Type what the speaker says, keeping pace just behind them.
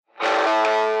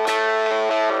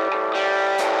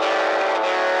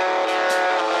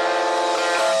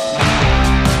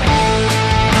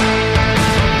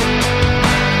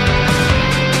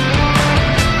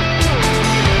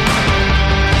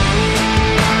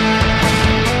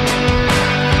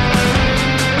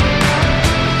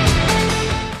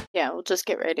we'll just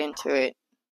get right into it.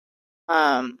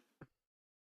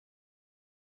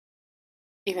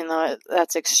 Even though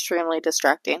that's extremely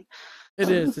distracting. It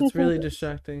is. It's really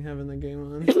distracting having the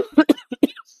game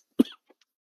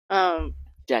on.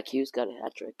 Jack Hughes got a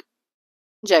hat trick.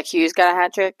 Jack Hughes got a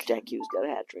hat trick. Jack Hughes got a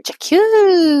hat trick. Jack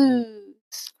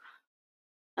Hughes.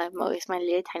 I'm always my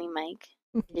little tiny mic.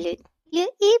 Little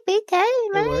big tiny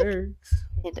mic. It works.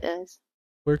 It does.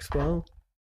 Works well.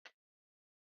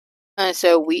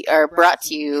 So we are brought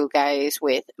to you guys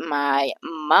with my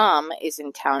mom is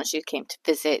in town. She came to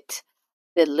visit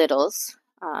the Littles.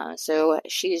 So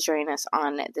she's joining us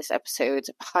on this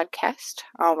episode's podcast.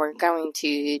 We're going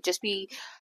to just be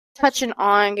touching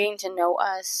on getting to know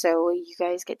us so you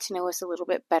guys get to know us a little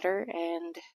bit better,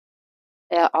 and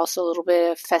also a little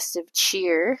bit of festive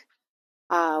cheer.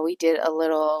 We did a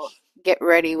little get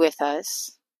ready with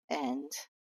us and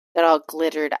got all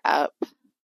glittered up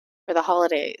for the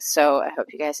holidays, so I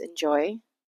hope you guys enjoy.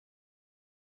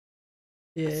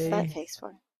 Yay. What's that face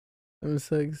for? I'm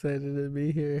so excited to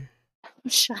be here.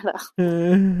 Shut up.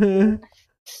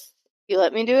 You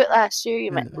let me do it last year,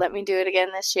 you let me do it again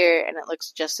this year, and it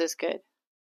looks just as good.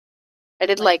 I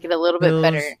did like it a little bit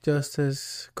better. Just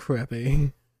as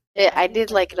crappy. I did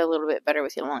like it a little bit better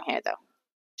with your long hair, though.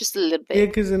 Just a little bit. Yeah,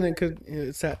 because then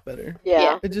it sat better.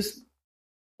 Yeah. It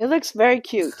looks very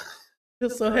cute.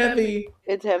 Feels so heavy.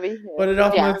 It's heavy. Yeah. Put it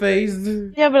off my face.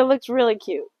 Yeah, but it looks really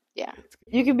cute. Yeah.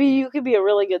 You could be a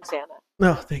really good Santa.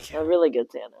 No, thank you. A really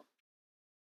good Santa.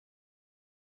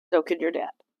 So could your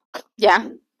dad. Yeah.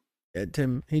 Yeah,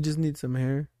 Tim, he just needs some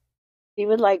hair. He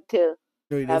would like to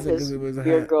have his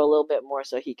beard grow a little bit more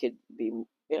so he could be,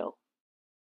 more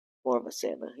of a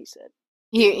Santa, he said.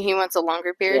 He wants a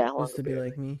longer beard? Yeah, wants to be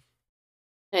like me.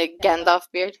 A Gandalf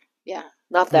beard? Yeah.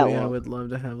 Not that long. I would love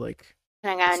to have, like,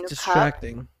 it's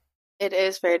distracting. Cup. It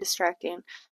is very distracting.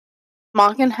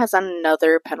 Malkin has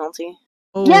another penalty.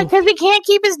 Oh. Yeah, because he can't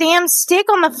keep his damn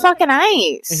stick on the fucking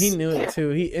ice. And he knew it, too.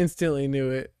 He instantly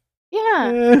knew it.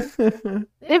 Yeah.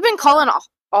 They've been calling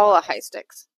all the high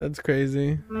sticks. That's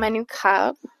crazy. My new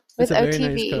cup with it's a OTB.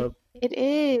 very nice cup. It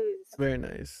is. Very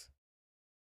nice.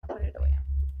 Put it away.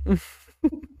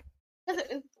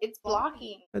 It's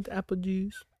blocking. That's apple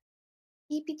juice.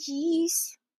 Apple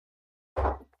juice.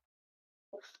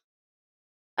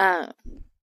 My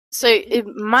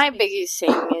biggest thing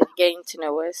is getting to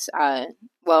know us.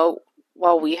 While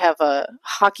we have a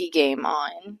hockey game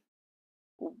on.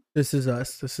 This is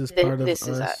us. This is part of us. This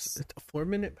is us. It's a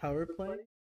 4-minute power play,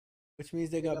 which means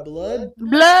they got blood.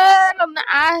 Blood on the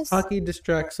ice. Hockey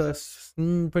distracts us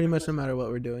pretty much no matter what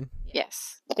we're doing.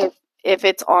 Yes. If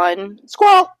it's on,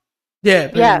 squall. Yeah,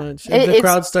 pretty much. If the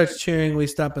crowd starts cheering, we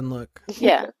stop and look.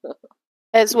 Yeah.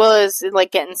 As well as,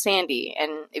 like, getting sandy.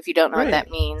 And if you don't know what that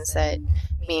means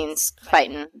means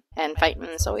fighting. And fighting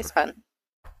is always fun.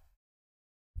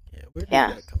 Yeah, where did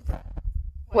that come from?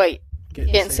 Wait,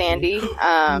 getting sandy.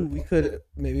 We could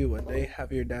maybe one day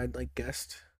have your dad, like,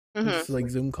 guest. Mm-hmm. Just, like,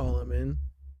 Zoom call him in.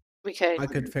 We could. I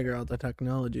could figure out the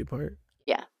technology part.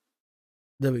 Yeah.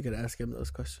 Then we could ask him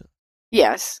those questions.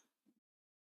 Yes.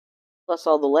 Plus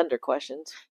all the lender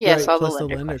questions. Yes, right, all plus the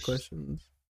lender questions.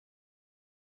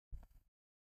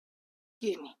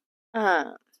 Excuse me.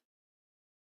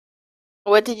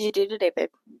 What did you do today,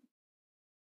 babe?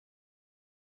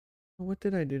 What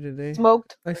did I do today?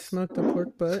 Smoked. I smoked a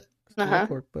pork butt. Small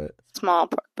pork butt. Small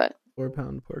pork butt.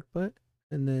 4-pound pork butt.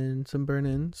 And then some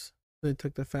burn-ins. I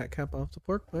took the fat cap off the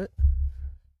pork butt.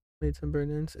 Made some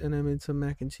burn-ins. And I made some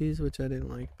mac and cheese, which I didn't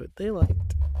like, but they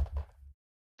liked.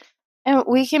 And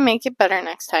we can make it better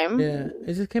next time. Yeah.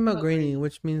 It just came out grainy,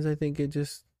 which means I think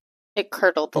it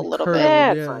curdled a little bit.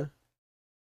 Yeah.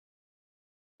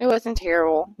 It wasn't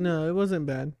terrible. No, it wasn't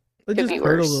bad. It Could just be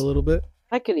curdled worse. a little bit.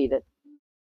 I could eat it.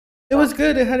 It was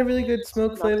good. It had a really good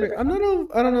smoke flavor. I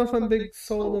don't know if I'm big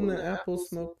sold on the apple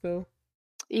smoke though.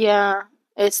 Yeah,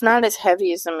 it's not as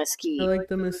heavy as the mesquite. I like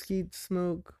the mesquite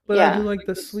smoke, but I do like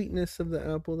the sweetness of the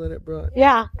apple that it brought.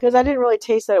 Yeah, because I didn't really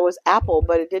taste that it was apple,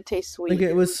 but it did taste sweet. Like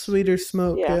it was sweeter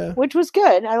smoke. Yeah. Which was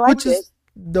good. I liked it. Which is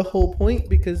the whole point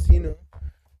because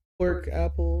pork,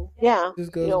 apple. Yeah.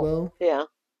 Just goes well. Yeah.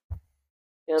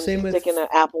 Same with sticking an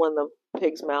apple in the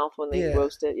pig's mouth when they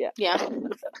roast it. Yeah. Yeah.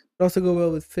 It also go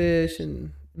well with fish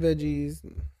and veggies.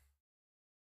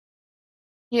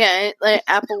 Yeah, like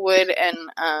applewood and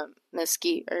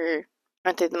mesquite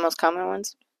aren't they the most common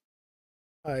ones?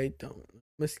 I don't.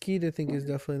 Mesquite, I think, is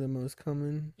definitely the most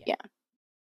common. Yeah.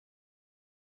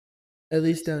 At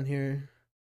least down here.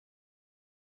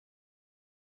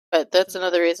 But that's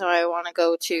another reason why I want to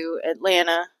go to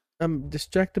Atlanta. I'm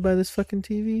distracted by this fucking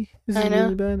TV. This is I know.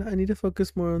 really bad. I need to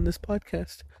focus more on this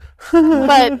podcast.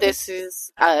 But this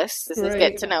is us. This is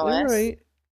Get to Know You're Us. right.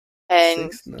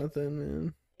 And 6-0,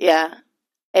 man. yeah,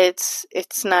 it's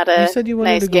not a You said you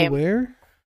wanted nice to go game. where?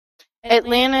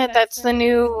 Atlanta, that's the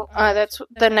new, that's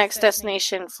the next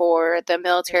destination for the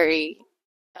military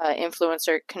influencer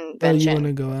Oh, you convention. want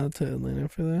to go out to Atlanta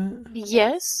for that?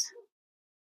 Yes.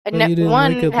 Oh, you didn't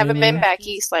like Haven't been Atlanta? back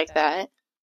east like that.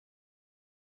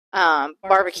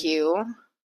 Barbecue.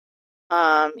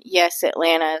 Yes,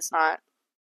 Atlanta is not.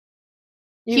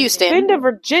 You've Houston. been to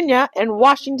Virginia and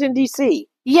Washington, D.C.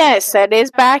 Yes, that is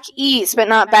back east, but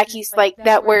not back east like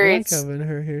that where I like it's having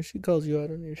her here. She calls you out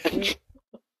on your shit.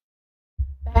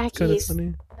 back Kind of east.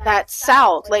 funny. That's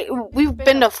south. Like, we've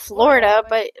been to Florida,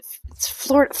 but it's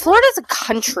Florida. Florida's a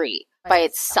country by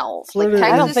itself. Florida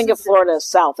like, I don't Texas think of Florida as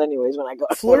south, anyways. When I go,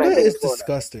 Florida when I think is of Florida.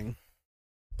 disgusting.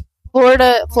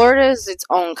 Florida is its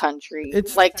own country.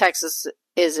 It's like Texas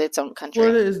is its own country.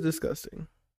 Florida is disgusting.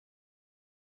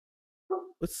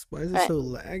 Why is it Right. so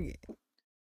laggy?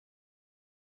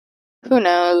 Who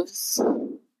knows?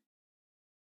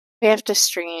 We have to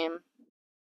stream.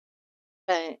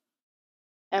 But,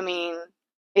 I mean,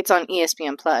 it's on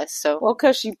ESPN Plus, so. Well,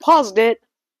 because she paused it.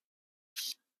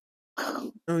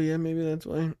 Oh yeah, maybe that's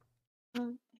why.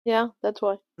 Yeah, that's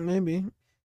why. Maybe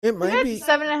it might be.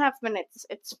 7.5 minutes.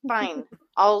 It's fine.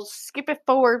 I'll skip it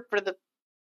forward for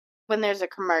when there's a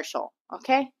commercial,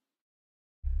 okay?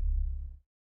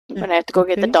 But I have to go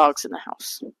get the Okay. dogs in the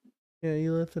house. Yeah,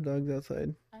 you left the dogs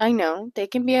outside. I know. They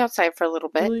can be outside for a little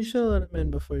bit. Well, you should have let them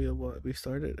in before we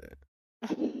started it.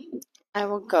 I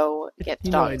will go get the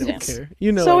You know I dogs don't in. care.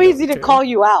 You know So I don't easy to care. call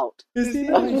you out. You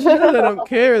know I don't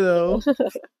care though.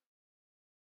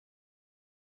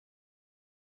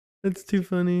 That's too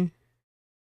funny.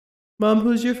 Mom,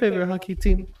 who's your favorite hockey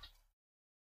team?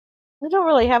 I don't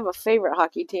really have a favorite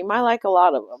hockey team. I like a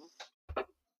lot of them.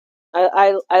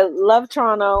 I love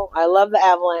Toronto. I love the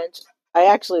Avalanche. I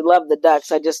actually love the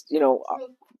Ducks. I just,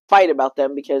 fight about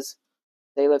them because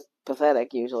they look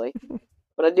pathetic usually.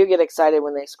 But I do get excited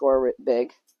when they score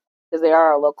big because they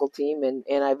are our local team,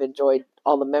 and I've enjoyed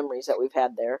all the memories that we've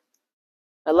had there.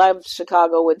 I loved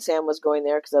Chicago when Sam was going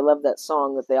there because I love that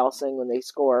song that they all sing when they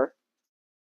score.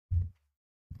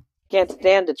 Can't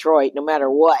stand Detroit no matter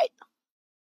what.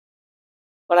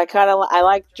 But I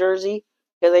like Jersey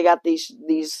because they got these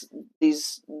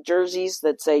jerseys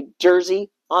that say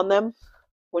Jersey on them,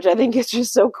 which I think is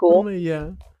just so cool.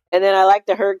 Yeah. And then I like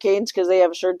the Hurricanes because they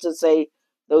have shirts that say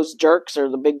those jerks or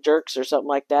the big jerks or something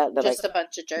like that. Just a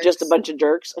bunch of jerks. Just a bunch of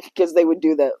jerks because they would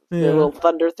do the little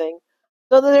thunder thing.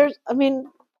 So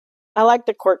I like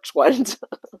the quirks ones.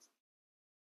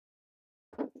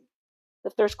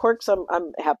 If there's quirks,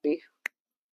 I'm happy.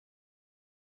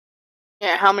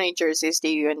 Yeah, how many jerseys do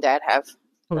you and Dad have?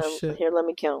 Oh shit. Here, let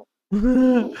me count.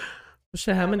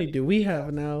 Shit, how many do we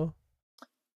have now?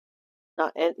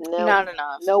 Not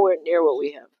enough. Nowhere near what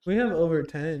we have. We have over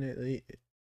 10 at least.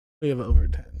 We have over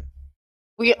 10.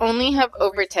 We only have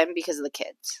over 10 because of the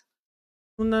kids.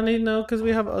 Well, no, because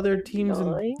we have other teams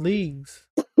and leagues.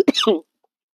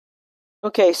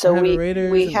 Okay, so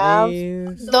we have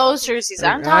A's, those jerseys.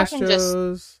 I'm talking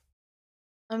Astros.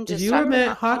 just. If you were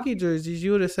meant hockey jerseys,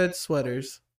 you would have said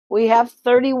sweaters. We have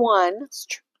 31.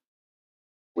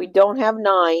 We don't have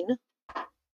 9.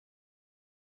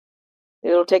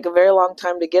 It'll take a very long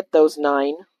time to get those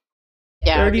 9.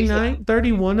 Yeah, 39?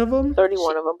 31 of them?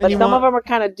 31 of them. But some of them are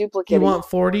kind of duplicated. You want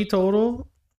 40 total?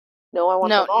 No, I want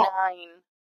them all. 9.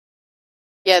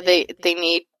 Yeah, they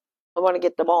need. I want to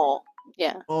get them all.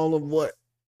 Yeah. All of what?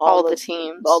 All the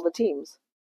teams. All the teams.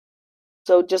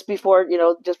 So just before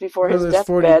his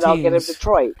deathbed, I'll get him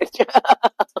Detroit.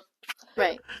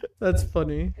 Right. That's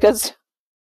funny. Because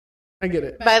I get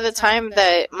it. By the time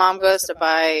that Mom goes to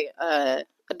buy a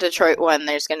Detroit one,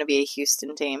 there's going to be a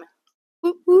Houston team.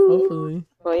 Hopefully.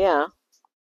 Well, yeah.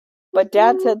 But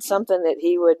Dad said something that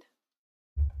he would.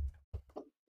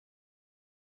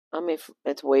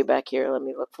 It's way back here. Let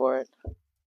me look for it.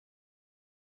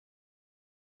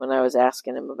 When I was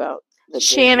asking him about the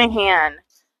Shanahan.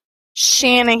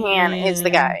 Shanahan is the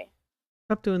guy.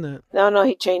 Stop doing that. No,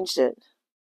 he changed it.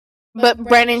 But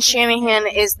Brendan Shanahan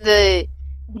is the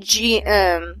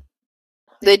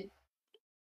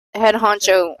head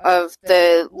honcho of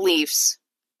the Leafs.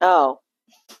 Oh.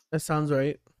 That sounds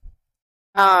right.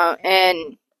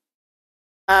 And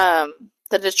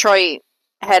the Detroit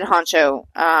head honcho,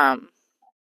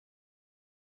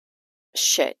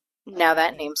 shit. Now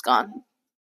that name's gone.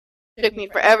 Took me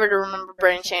forever to remember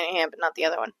Brendan Shanahan, but not the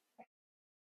other one.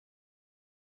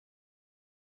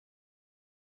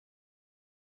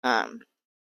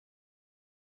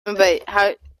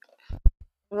 But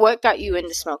what got you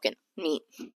into smoking meat?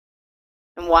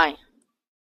 And why?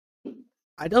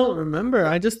 I don't remember.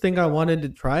 I just think I wanted to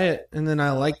try it, and then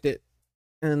I liked it,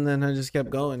 and then I just kept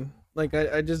going. Like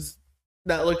I just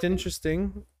that looked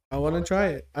interesting. I want to try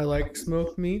it. I like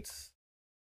smoked meats.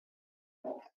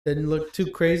 Didn't look too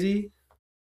crazy.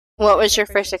 What was your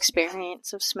first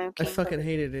experience of I smoking? fucking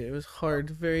hated it. It was hard,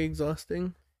 very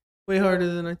exhausting, way harder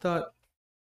than I thought.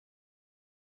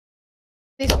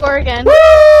 They score again.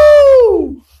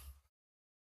 Woo!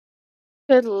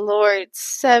 Good Lord,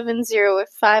 7-0 with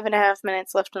 5.5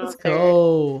 minutes left in the Let's third.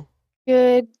 go.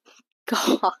 Good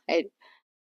God.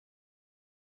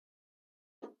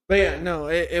 But yeah, no,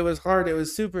 it was hard. It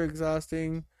was super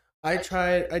exhausting. I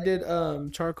did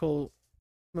charcoal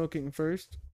smoking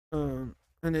first.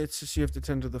 And it's just you have to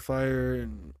tend to the fire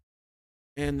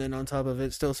and then on top of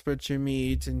it still spread your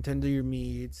meats and tend to your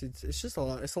meats. It's just a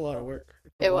lot. It's a lot of work.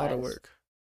 It's a lot of work.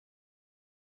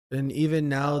 And even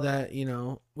now that,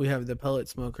 we have the pellet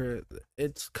smoker,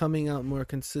 it's coming out more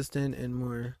consistent and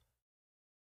more.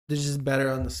 It's just better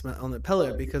on the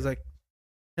pellet because like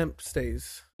temp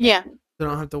stays. Yeah. They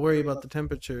don't have to worry about the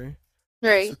temperature.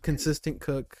 Right. It's a consistent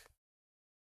cook.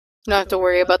 You don't have to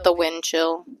worry about the wind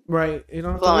chill. Right. You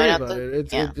don't have to Blowing worry out about the-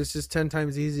 it. yeah. It's just 10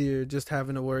 times easier just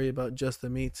having to worry about just the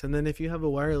meats. And then if you have a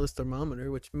wireless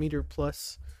thermometer, which Meter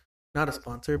Plus, not a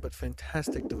sponsor, but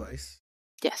fantastic device.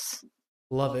 Yes.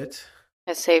 Love it.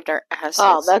 It saved our asses.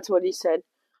 Oh, that's what he said.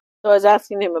 So I was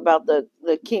asking him about the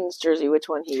Kings jersey, which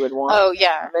one he would want. Oh,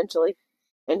 yeah. Eventually.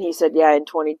 And he said, yeah, in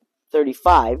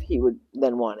 2035 he would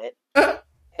then want it.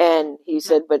 And he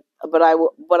said, but I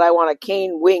want a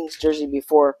Kane Wings jersey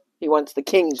before he wants the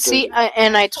Kings jersey. See,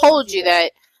 and I told you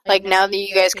that, like, now that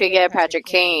you guys could get a Patrick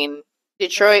Kane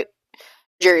Detroit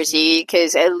jersey,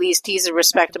 because at least he's a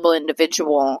respectable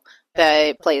individual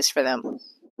that plays for them.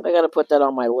 I got to put that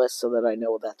on my list so that I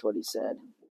know that's what he said.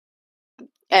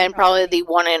 And probably the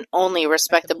one and only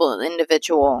respectable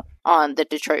individual on the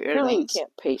Detroit Red Apparently you Wings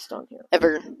can't paste on here.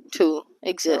 ever to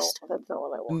exist. No, that's not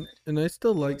what I want. And I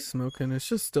still like smoking. It's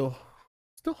just still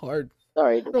hard.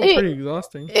 Sorry. Still pretty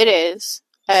exhausting. It is.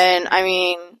 And, I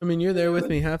mean, you're there with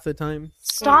me half the time.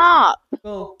 stop.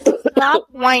 Oh. Stop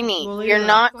whining. Well, You're yeah.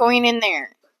 not going in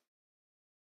there.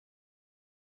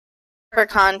 For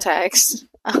context,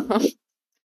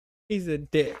 He's a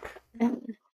dick.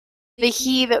 the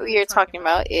he that we are talking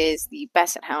about is the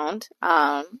Basset Hound.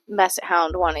 Basset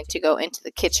Hound wanted to go into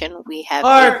the kitchen. We have...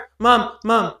 Arf!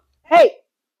 Mom! Hey!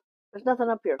 There's nothing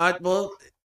up here. Well,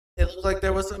 it looked like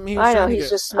there was something he was I know, trying to he's get.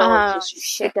 just smelling. Oh, Just shit.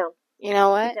 sit down. You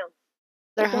know Sit what? down.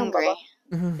 They're Sit down, hungry.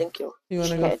 Mhm. Thank you. You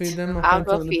want to go Shit. feed them? I'll find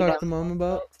go something feed to talk them. to Mom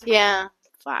about. Yeah.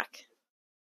 Fuck.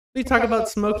 We talk about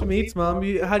smoked meats, Mom.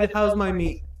 How's my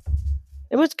meat?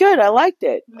 It was good. I liked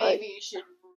it. Maybe you should...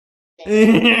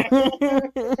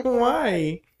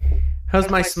 Why? How's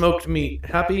my smoked meat?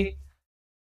 Happy?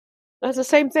 That's the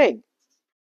same thing.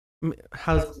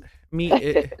 How's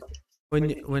meat?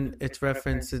 When it's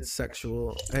referenced, it's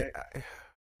sexual.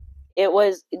 It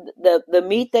was the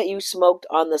meat that you smoked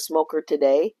on the smoker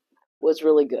today was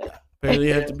really good. Barely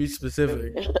have to be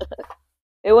specific.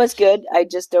 It was good. I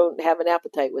just don't have an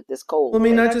appetite with this cold. Well, I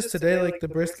mean, not just today, like the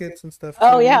briskets and stuff.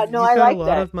 Oh, too. yeah, You've no, I got like a lot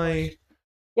that. of my.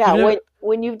 Yeah, You know-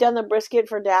 when you've done the brisket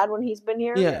for Dad when he's been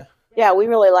here. Yeah, we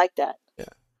really like that.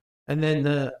 and then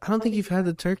I don't think you've had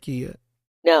the turkey yet.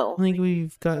 I No. don't think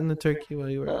we've gotten the turkey while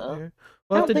you were out there. I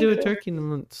We'll have to don't do a think so. turkey in a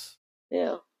month.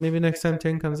 Yeah. Maybe next time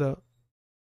 10 comes out.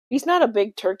 He's not a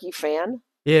big turkey fan.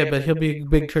 Yeah, but he'll be a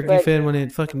big turkey But- fan when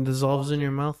it fucking dissolves in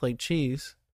your mouth like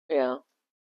cheese. Yeah.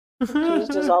 Cheese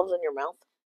dissolves in your mouth.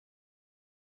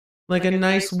 Like a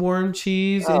nice warm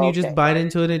cheese, and Oh, you just okay. bite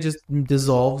into it, and it just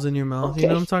dissolves in your mouth. You know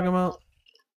Okay. what I'm talking about?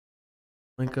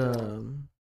 Like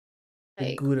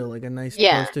Like- Gouda, like a nice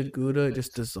Yeah. toasted Gouda, it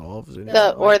just dissolves in your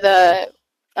mouth. Or the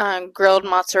grilled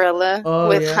mozzarella Oh,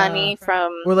 with yeah. honey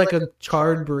from... Or like a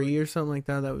charred brie or something like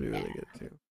that. That would be really good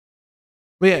too.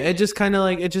 But yeah, it just kind of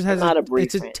like it just has I'm not a brie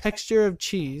it's a fan. texture of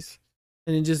cheese,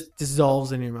 and it just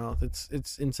dissolves in your mouth.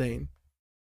 It's insane.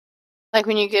 Like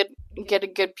when you get a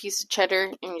good piece of cheddar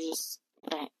and you just...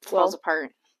 It falls Well-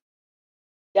 apart.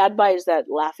 Dad buys that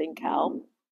Laughing Cow.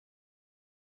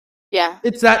 Yeah.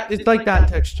 It's like that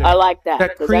texture. I like that.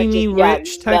 That 'cause creamy, just, yeah,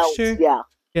 rich melts. texture? Yeah.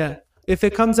 Yeah, if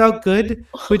it comes out good,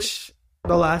 which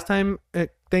the last time at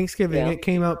Thanksgiving Yeah. it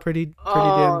came out pretty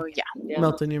Oh, damn yeah. Yeah.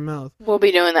 melt in your mouth. We'll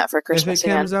be doing that for If Christmas it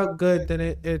again. comes out good, then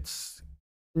it's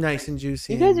nice and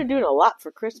juicy. You guys are doing a lot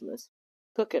for Christmas,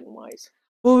 cooking wise.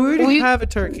 Well, we already We- have a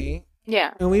turkey.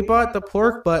 Yeah. And we bought the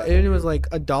pork butt, and it was like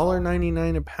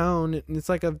 $1.99 a pound, and it's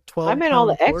like a 12 I meant all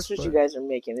the pork extras butt. you guys are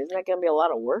making. Isn't that going to be a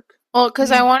lot of work? Well,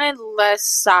 because I wanted less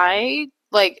side,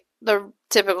 like the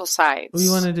typical sides. We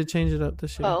wanted to change it up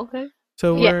this year. Oh, okay.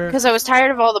 So Yeah, because I was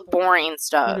tired of all the boring what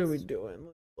stuff. are we doing?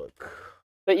 Let's look.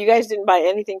 But you guys didn't buy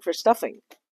anything for stuffing.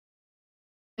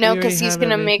 No, We because already he's have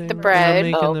gonna make the everything. bread.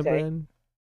 We're making Oh, the okay. bread.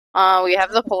 We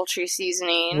have the poultry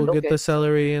seasoning. We'll get the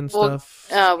celery and We'll-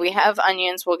 stuff. We have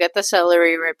onions. We'll get the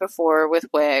celery right before with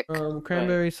wick.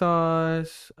 Cranberry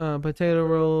sauce, potato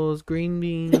rolls, green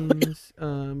beans,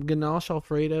 ganache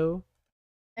Alfredo.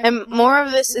 And more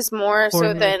of this is more so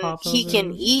Cornmeal then he can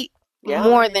popovers. eat Yeah.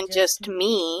 more than just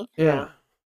me. Yeah.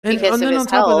 And, Because of then his on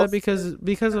top of health. that,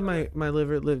 because of my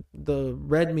liver, the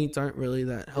red meats aren't really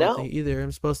that healthy No. either.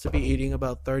 I'm supposed to be eating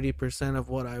about 30% of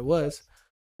what I was.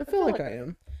 I feel like I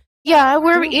am. Yeah,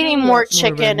 we're Yeah, eating more more red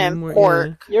chicken meat, and more-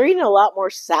 pork. You're eating a lot more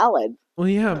salad. Well,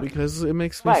 yeah, because it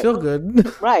makes me Right. feel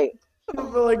good. Right. I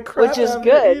feel like crap Which is after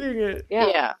good. eating it. Yeah.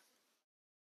 Yeah.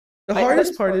 The Right.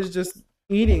 hardest part is just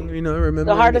eating. Remember.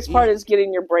 The hardest part is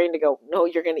getting your brain to go, no,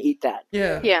 you're going to eat that.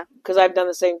 Yeah. Yeah. Because I've done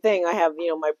the same thing. I have,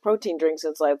 my protein drink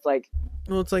since I've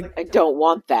Well, it's like I don't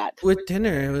want that. with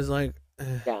dinner, it was like,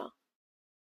 Yeah.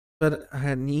 but I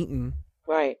hadn't eaten.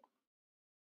 Right.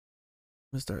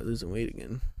 I'm gonna start losing weight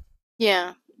again.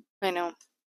 Yeah. I know.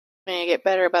 I need to get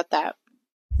better about that.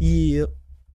 Yep.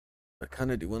 I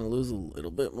kind of do want to lose a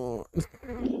little bit more.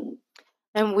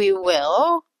 And we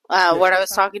will. What I was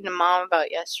talking to Mom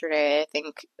about yesterday, I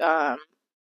think Yeah.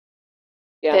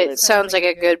 it sounds like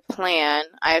a good plan.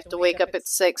 I have to wake up at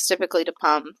 6 typically to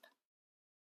pump.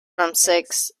 From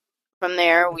 6, from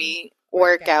there we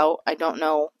work out. I don't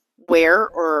know where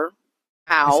or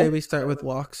I say how. we start with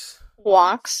walks.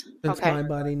 Walks. Since Okay. my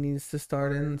body needs to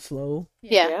start in slow.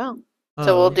 Yeah. Yeah.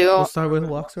 So we'll do- We'll start with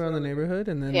walks around the neighborhood,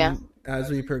 and then Yeah. as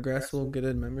we progress, we'll get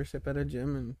a membership at a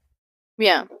gym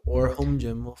Yeah. or home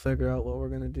gym. We'll figure out what we're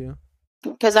gonna do.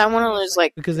 Because I want to lose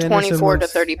like Because 24 to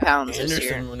 30 pounds this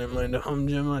year. Anderson wouldn't mind a home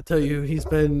gym. I tell you, he's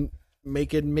been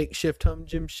making makeshift home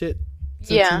gym shit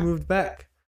since Yeah. he moved back.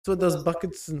 So those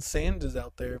buckets and sand is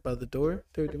out there by the door.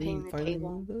 Did we Behind the finally table.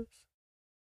 move those?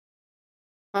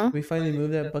 Huh? Did we finally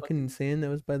move that bucket and sand that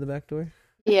was by the back door?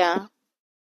 Yeah.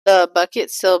 The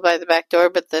bucket's still by the back door,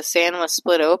 but the sand was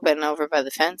split open over by the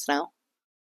fence now.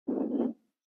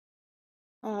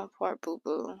 Oh, poor boo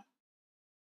boo.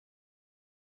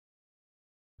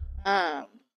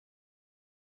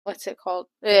 What's it called?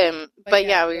 But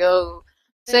yeah, we go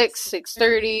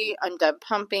 6:30. I'm done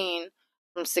pumping.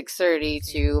 From 6:30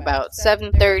 to about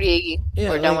 7:30.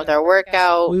 Yeah, We're done like, with our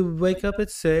workout. We wake up at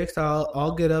 6.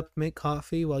 I'll get up, make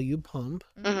coffee while you pump.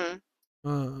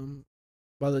 Mm-hmm.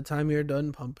 By the time you're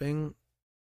done pumping,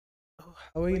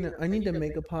 how are you gonna? I need to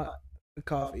make a pot of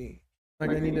coffee. Like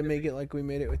I need to make it like we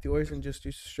made it with yours and just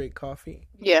do straight coffee.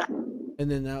 Yeah. And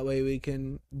then that way we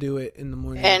can do it in the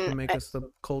morning And to make us the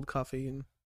cold coffee. And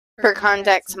For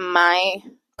context, my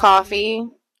coffee,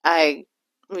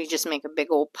 we just make a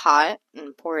big old pot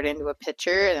and pour it into a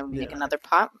pitcher, and then we make Yeah. another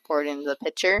pot, pour it into the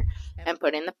pitcher, and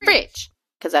put it in the fridge.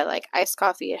 Because I like iced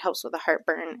coffee. It helps with the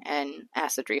heartburn and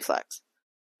acid reflux.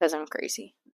 Because I'm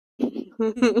crazy.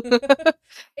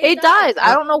 It does.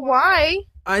 I don't know why,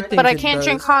 I think, but I it can't does.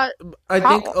 drink hot. I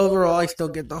think hot- overall, I still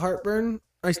get the heartburn.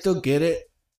 I still get it.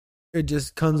 It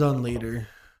just comes on later.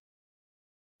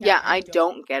 Yeah, I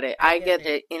don't get it. I get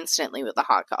it instantly with the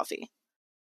hot coffee.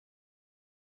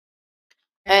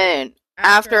 And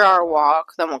after our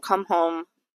walk, then we'll come home.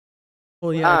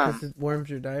 Well, yeah, because it warms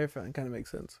your diaphragm. Kind of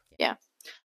makes sense.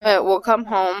 We'll come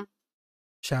home,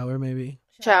 Shower maybe.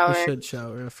 shower. We should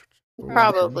shower. After we're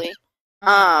Probably.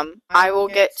 I will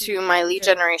get to my lead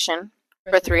generation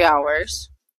for 3 hours.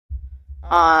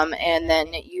 And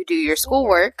then you do your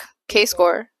schoolwork.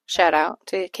 K-Score. Shout out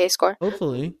to K-Score. walking.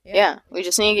 Hopefully. Yeah, we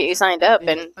just need to get you signed up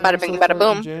and bada bing, bada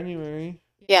boom. January.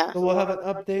 Yeah, So we'll have an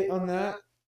update on that.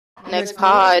 next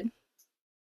pod.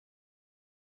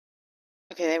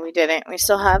 Okay, then we didn't. We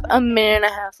still have a minute and a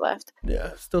half left.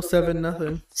 Yeah, still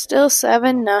 7-0. Still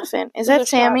 7-0. Is that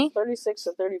Sammy? 36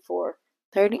 to 34.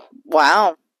 30.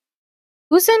 Wow.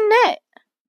 Who's in net?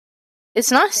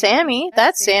 It's not Sammy.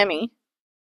 That's Sammy.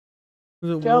 Is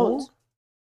it Jones. Wool?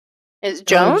 Is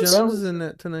Jones? Jones is in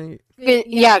that tonight.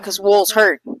 Yeah, because Wool's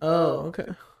hurt. Oh, okay.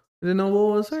 I didn't know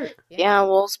Wool was hurt. Yeah,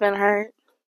 Wool's been hurt.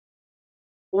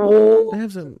 They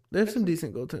have some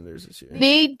decent goaltenders this year.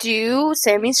 They do.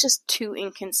 Sammy's just too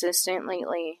inconsistent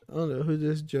lately. I don't know who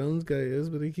this Jones guy is,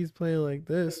 but he keeps playing like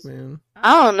this, man.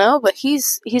 I don't know, but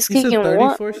he's He said kicking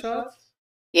what? 34 shots?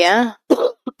 Yeah,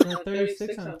 Yeah,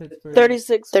 36 on Pittsburgh.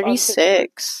 36.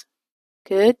 36.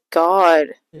 Good God.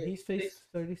 Yeah, he's faced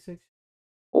 36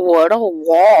 What a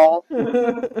wall.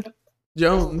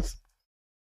 Jones.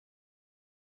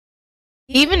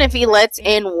 Even if he lets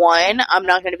in one, I'm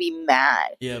not going to be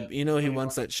mad. Yeah, you know he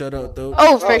wants that shutout though.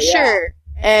 Oh, for Oh, yeah. sure.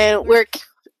 And we're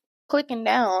clicking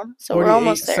down, so we're 48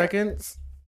 almost there. seconds.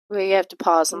 We have to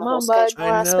pause on the Come whole on, bud. schedule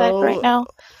I aspect know. right now.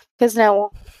 Because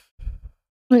now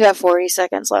we got 40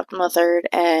 seconds left in the third.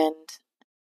 And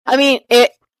I mean,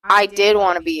 I did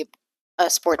want to be a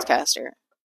sportscaster,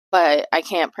 but I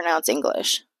can't pronounce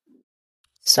English.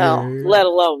 So, Let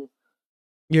alone.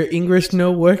 Your English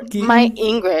no working. my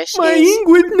English My is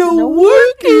English no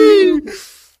working.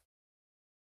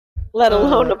 Let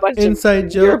alone a bunch Inside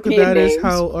of joke. European That names. is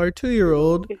how our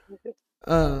 2-year-old,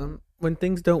 when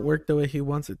things don't work the way he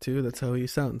wants it to, that's how he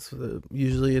sounds.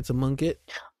 Usually it's a monkey.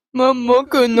 my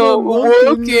monkey not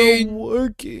working.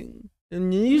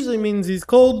 And it usually means he's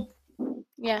cold.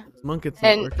 Yeah. Monkey's not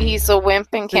And working. he's a wimp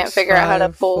and can't 6, figure out how to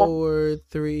 5, pull 4,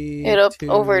 3, it up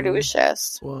 2, over to his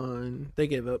chest. 1. They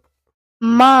gave up.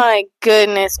 My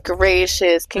goodness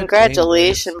gracious.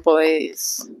 Congratulations,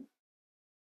 boys.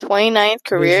 29th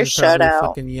career Liz is probably shutout.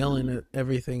 fucking yelling at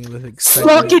everything with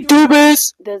excitement. Fuck it,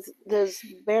 Dubas! Does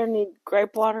Bear need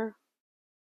grape water?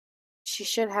 She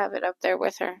should have it up there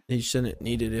with her. He shouldn't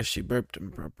need it if she burped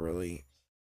him properly.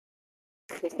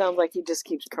 It sounds like he just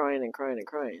keeps crying and crying and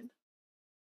crying.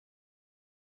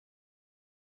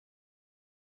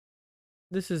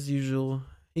 This is usual.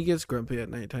 He gets grumpy at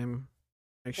nighttime.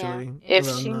 Actually, If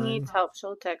around she 9. needs help,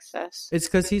 she'll text us. It's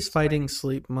because he's fighting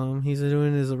sleep, Mom. He's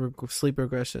doing his sleep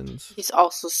regressions. He's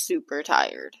also super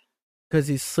tired. Because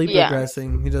he's sleep Yeah.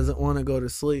 regressing. He doesn't want to go to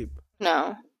sleep.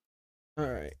 No.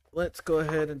 Alright, let's go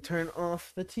ahead and turn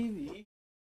off the TV.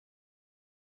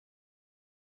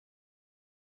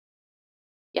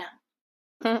 Yeah.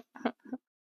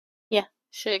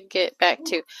 Should get back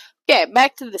to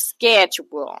the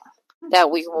schedule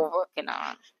that we were working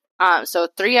on. So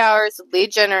 3 hours of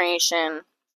lead generation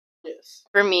Yes.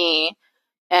 for me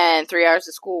and 3 hours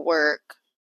of schoolwork.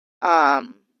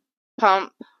 Pump,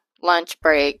 lunch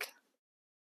break.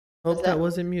 Hope that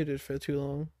wasn't muted for too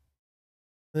long.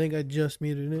 I think I just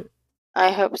muted it.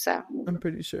 I hope so. I'm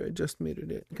pretty sure I just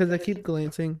muted it. Because I keep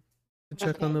glancing to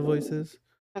check on the voices.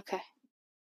 Okay.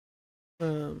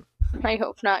 3 I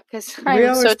hope not, because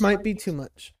hours might be too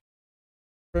much.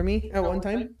 For me, at one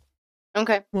time.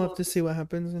 Okay. We'll have to see what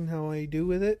happens and how I do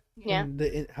with it. Yeah.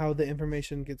 And how the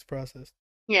information gets processed.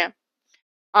 Yeah.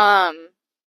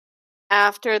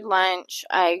 After lunch,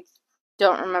 I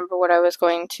don't remember what I was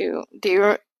going to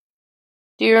do.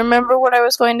 Do you remember what I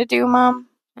was going to do, Mom?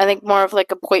 I think more of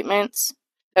like appointments.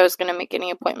 I was going to make any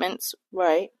appointments.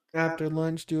 Right. After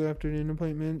lunch, do afternoon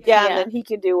appointments. Yeah, Yeah. and then he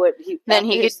could do what he. Then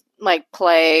he could like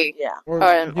play. Yeah, Or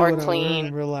or whatever clean.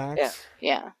 and relax.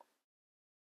 Yeah.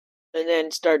 and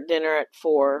then start dinner at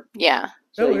 4, Yeah.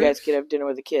 so That you guys works. could have dinner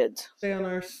with the kids. Stay on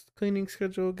our cleaning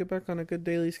schedule. Get back on a good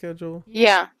daily schedule.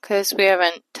 Yeah, because we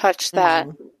haven't touched that.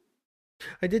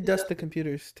 I did dust the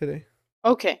computers today.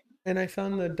 Okay. And I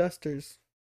found the dusters.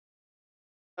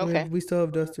 Okay. We still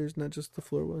have dusters, not just the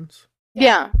floor ones.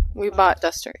 Yeah, we bought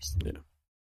dusters. Yeah.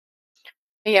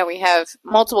 Yeah, we have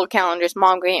multiple calendars.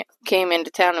 Mom came into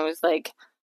town and was like,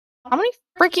 "How many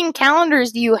freaking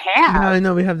calendars do you have?" Yeah, I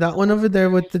know. We have that one over there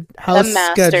with the house The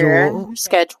master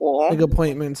schedule. like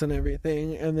appointments and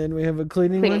everything. And then we have a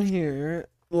cleaning one here.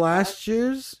 Last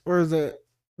year's, or is it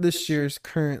this year's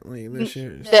currently? This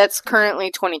year's. That's currently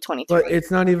 2023. But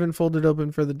it's not even folded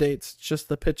open for the dates, just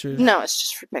the pictures. No, it's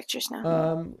just for pictures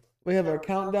now. We have our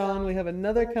countdown. We have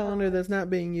another calendar that's not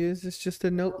being used. It's just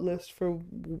a note list for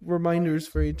reminders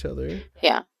for each other.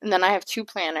 Yeah, and then I have 2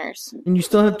 planners. And you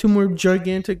still have 2 more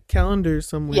gigantic calendars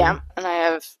somewhere. Yeah, and I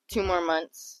have 2 more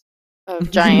months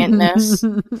of giantness.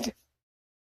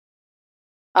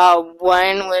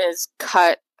 One was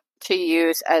cut to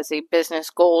use as a business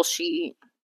goal sheet,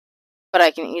 but I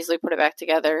can easily put it back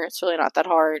together. It's really not that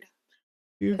hard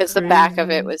because the back of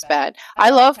it was bad.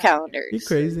 I love calendars. You're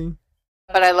crazy.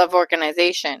 But I love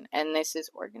organization, and this is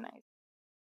organized.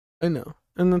 I know.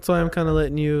 And that's why I'm kind of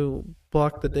letting you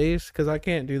block the days, because I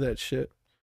can't do that shit.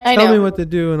 I know. Tell me what to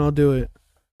do, and I'll do it.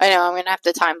 I know. I'm going to have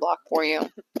to time block for you.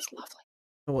 It's lovely.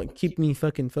 I want keep me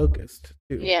fucking focused,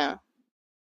 too. Yeah.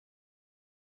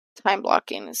 Time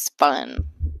blocking is fun.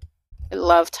 I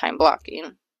love time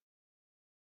blocking.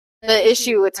 The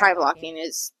issue with time blocking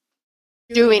is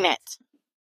doing it.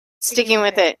 Sticking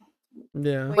with it.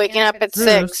 Yeah. Waking up at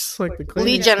Yeah, 6. it's like the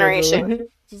cleaning Lead generation. schedule.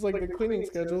 Just like the cleaning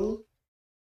schedule.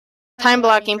 Time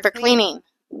blocking for cleaning.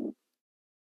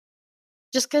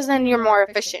 Just because then you're more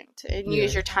efficient and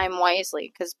use your time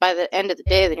wisely. Because by the end of the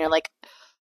day, then you're like,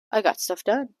 I got stuff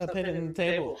done. I put it on the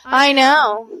table. I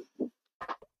know.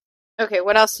 Okay,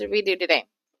 what else did we do today?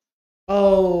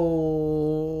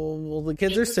 Oh, well, the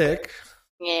kids are sick.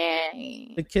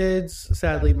 Yay. The kids,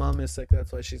 sadly, mom is sick.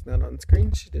 That's why she's not on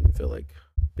screen. She didn't feel like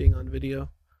being on video.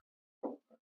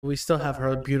 We still have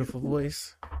her beautiful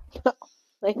voice.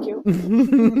 Thank you.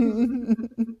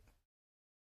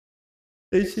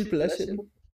 Is she blushing?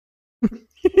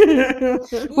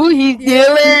 Who he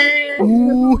doing?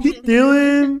 Ooh, he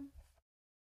doing?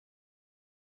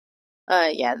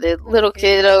 Yeah, the little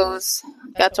kiddos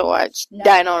got to watch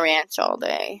Dino Ranch all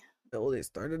day. Oh, they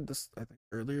started this, I think,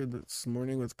 earlier this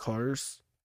morning with Cars.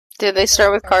 Did they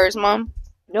start with Cars, Mom?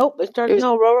 Nope, it started.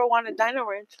 No, Roro wanted Dino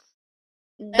Ranch.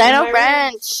 Dino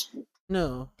Ranch.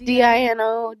 No. Dino.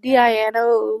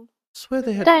 I swear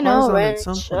they had Dino Cars on at Ranch.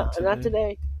 some point today. Not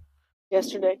today.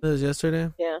 Yesterday. It was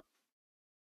yesterday? Yeah.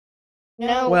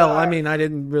 No. Well, I mean, I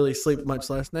didn't really sleep much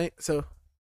last night, so.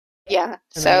 Yeah,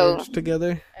 And so we were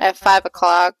together. at 5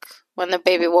 o'clock when the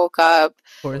baby woke up,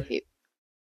 4.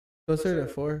 Closer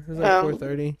to 4. It was like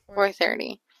 4:30.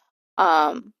 4:30,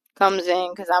 comes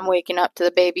in because I'm waking up to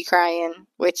the baby crying,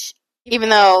 which even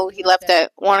though he left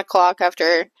at 1 o'clock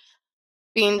after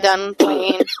being done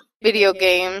playing video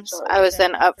games, I was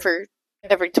then up for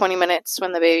every 20 minutes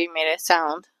when the baby made a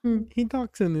sound. He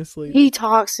talks in his sleep. He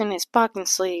talks in his fucking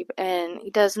sleep, and he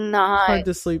does not. Hard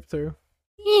to sleep through.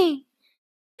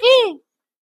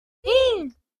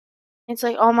 It's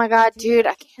like, oh my god, dude,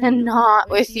 I cannot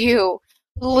with you.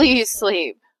 Please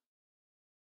sleep.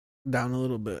 Down a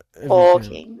little bit.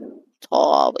 Okay.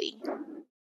 Totally.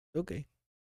 Okay.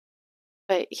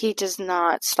 But he does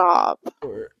not stop.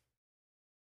 Or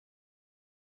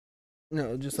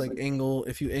no, just like angle.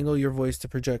 If you angle your voice to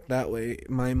project that way,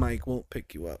 my mic won't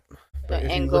pick you up. But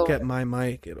if you look at my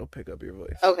mic, it'll pick up your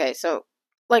voice. Okay, so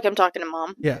like I'm talking to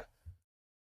Mom. Yeah.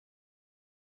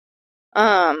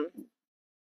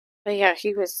 But yeah,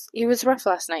 he was rough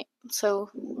last night. So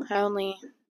I only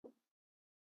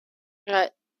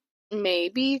got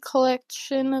maybe a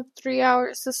collection of 3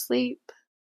 hours of sleep,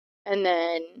 and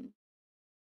then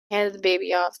handed the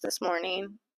baby off this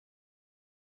morning,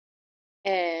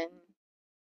 and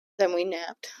then we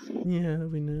napped. Yeah,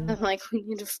 we know. I'm like, we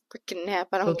need a freaking nap.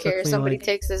 I don't care if somebody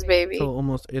takes this baby. Till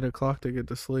almost 8 o'clock to get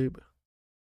to sleep.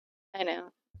 I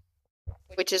know.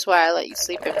 Which is why I let you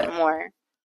sleep even more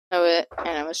of it.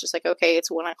 And I was just like, okay,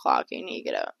 it's 1 o'clock. You need to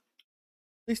get up.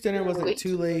 At least dinner wasn't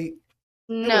too late.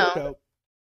 No.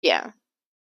 Yeah.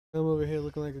 I'm over here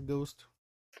looking like a ghost.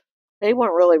 They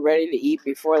weren't really ready to eat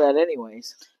before that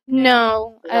anyways.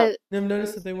 No. I've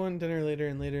noticed that they want dinner later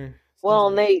and later. Well,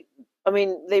 and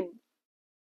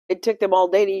it took them all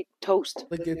day to eat toast.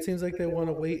 Like, it seems like they want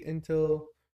to wait until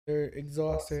they're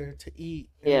exhausted to eat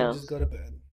and then just go to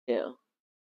bed. Yeah.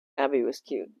 Abby was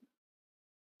cute.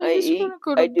 I eat.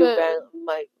 I do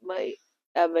my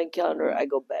advent calendar. I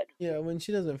go bed. Yeah, when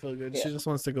she doesn't feel good, she just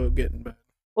wants to go get in bed.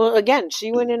 Well, again,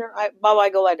 she went in her. Baba, I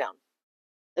go lie down.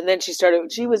 And then she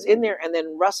was in there, and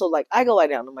then Russell like, I go lie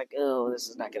down. I'm like, oh, this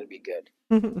is not going to be good.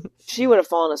 She would have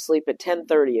fallen asleep at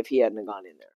 10:30 if he hadn't gone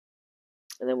in there.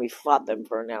 And then we fought them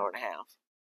for an hour and a half.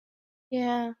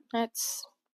 Yeah, that's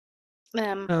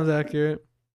sounds accurate.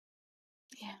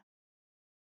 Yeah.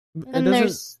 And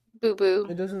there's Boo Boo.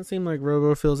 It doesn't seem like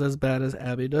Robo feels as bad as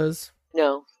Abby does.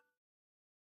 No.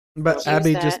 But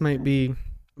Abby just might be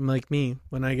like me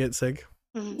when I get sick.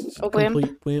 A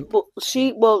wimp. Wimp.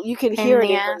 Well, you can hear it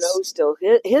in her nose still.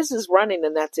 His is running,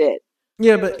 and that's it.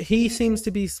 Yeah, but he seems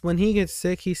to be, when he gets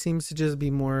sick, he seems to just be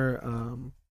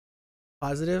more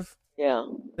positive. Yeah.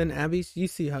 Than Abby. You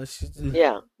see how she's.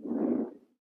 Yeah.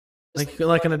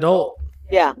 Like an adult.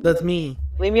 Yeah. That's me.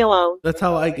 Leave me alone. That's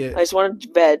how I get. I just want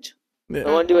to veg. Yeah. I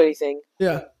don't want to do anything.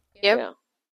 Yeah. Yep. Yeah.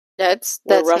 That's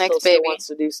Russell next still baby. Wants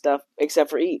to do stuff except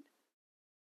for eat.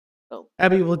 Oh.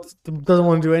 Abby doesn't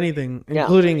want to do anything,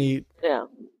 including eat. Yeah.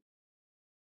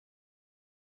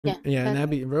 Yeah, and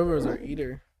Abby and Rover's our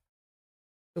eater.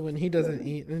 So when he doesn't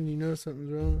eat, then you know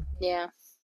something's wrong. Yeah.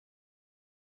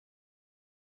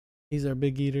 He's our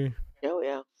big eater. Oh,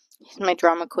 yeah. He's my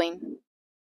drama queen.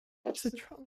 That's a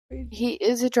drama queen. He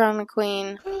is a drama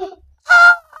queen.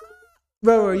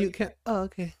 Rover, you can't. Oh,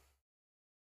 okay.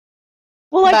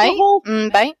 Well, like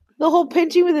bite? The whole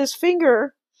pinching with his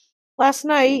finger last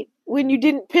night, when you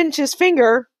didn't pinch his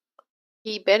finger.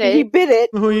 He bit it. He bit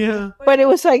it. Oh, yeah. But it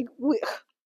was like,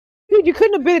 dude, you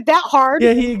couldn't have bit it that hard.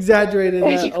 Yeah, he exaggerated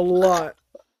that a lot.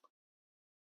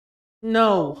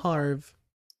 No, Harv.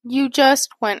 You just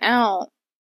went out.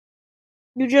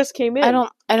 You just came in.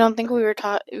 I don't think we were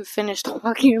finished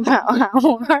talking about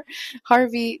how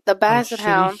Harvey, the basset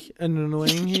hound, and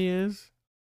annoying he is.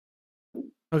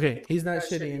 Okay, he's not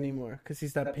shitty anymore because he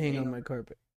stopped peeing on my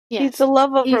carpet. Yes. He's the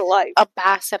love of her He's life. a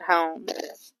basset hound.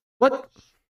 What?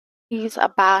 He's a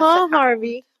basset Huh, hound.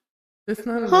 Harvey? It's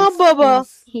not an Huh, Bubba?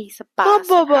 excuse. He's a basset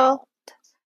Bubba. hound.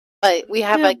 But we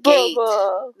have Yeah, a gate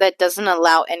Bubba. that doesn't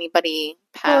allow anybody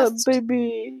past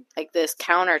Baby. like this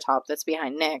countertop that's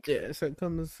behind Nick. Yeah, so it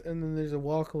comes, and then there's a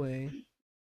walkway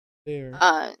there.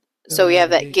 So we have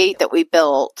that gate that we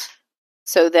built,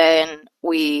 so then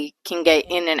we can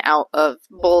get in and out of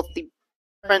both the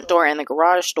front door and the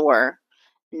garage door,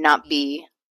 not be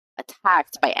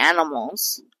attacked by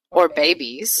animals or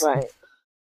babies Right.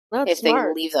 That's if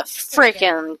smart. they leave the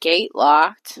freaking gate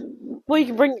locked. Well, you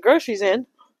can bring the groceries in,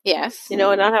 Yes. and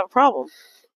not have a problem.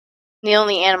 The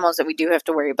only animals that we do have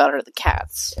to worry about are the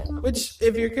cats. Which,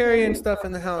 if you're carrying stuff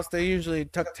in the house, they usually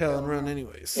tuck tail and run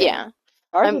anyways. Yeah.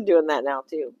 Ours are doing that now,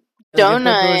 too. Like, if the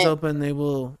Donut- door's open, they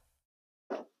will.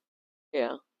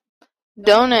 Yeah.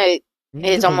 Donut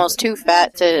is almost too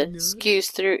fat to squeeze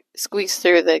through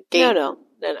the gate. No.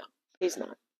 He's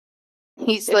not.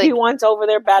 He's If like, he wants over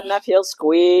there bad enough, he'll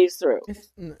squeeze through.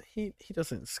 He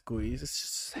doesn't squeeze. It's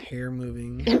just hair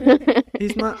moving.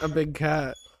 He's not a big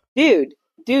cat. Dude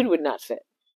would not fit.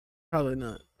 Probably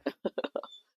not.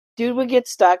 Dude would get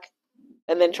stuck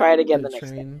and then try it again the The next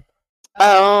day. train.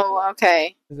 oh,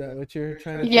 okay. Is that what you're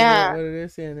trying to figure Yeah. out what it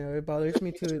is? Yeah, no, it bothers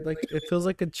me too. It feels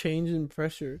like a change in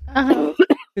pressure. Uh-huh.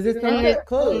 Because it's not And that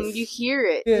close. you hear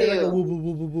it, Yeah, too. like a whoop, whoop,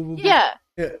 whoop, whoop, whoop, whoop. Yeah.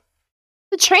 Yeah.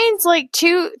 The train's like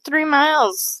 2-3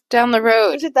 miles down the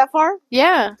road. Is it that far?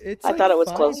 Yeah. It's I thought it was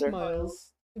 5 closer.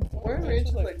 miles. Where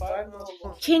is like 5 miles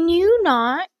long? Can you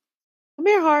not? Come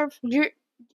here, Harv. You're.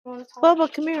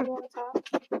 Bubba, come here.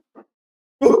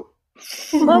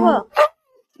 Bubba.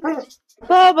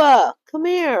 Bubba, come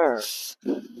here.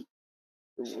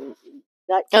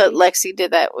 Lexi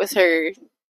did that with her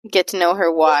get to know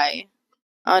her why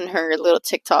on her little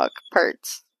TikTok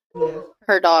parts. Yeah.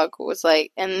 Her dog was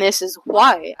like, and this is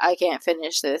why I can't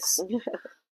finish this.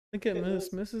 Look at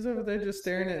Moose. Moose is over there just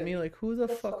staring at me like, who the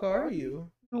fuck are you?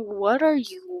 What are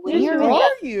you Who's wearing? Who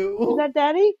are Is you? that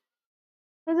Daddy?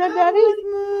 Is that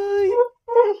Daddy?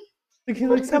 Like, he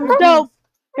looks Here like comes Dope.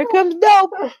 Here comes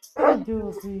Dope.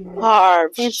 Dopey.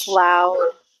 Harv. It's loud.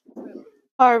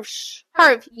 Harv. Shh.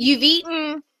 Harv, you've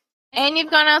eaten and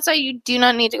you've gone outside. You do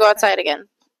not need to go outside again.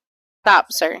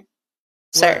 Stop, sir.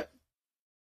 Sir.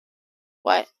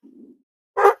 What?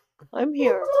 I'm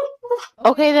here.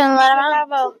 Okay, then let him I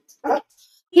out. have a...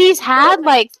 He's had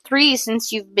like 3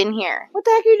 since you've been here. What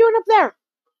the heck are you doing up there?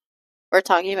 We're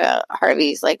talking about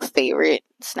Harvey's like favorite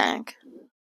snack.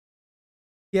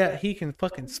 Yeah, he can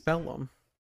fucking spell them.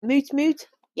 Mute.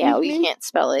 Yeah, Mute, we mute. can't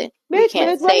spell it. We Mute,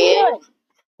 can't what are say you it. doing?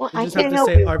 Well, You I just have can't to help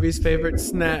say you. Harvey's favorite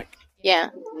snack. Yeah.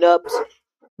 Nubs.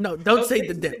 No, don't say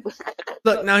the dip.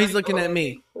 Look, now he's looking at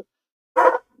me.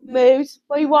 Moose,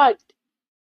 what do you want?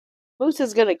 Moose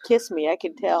is gonna kiss me, I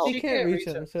can tell. She can't reach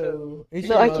him, so it's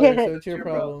No, your I mother, can't. so it's your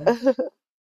problem.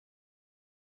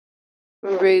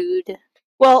 Rude.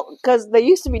 Well, because they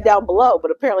used to be down below,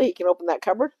 but apparently he can open that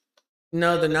cupboard.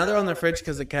 No, now they're on the fridge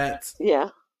because of cats. Yeah.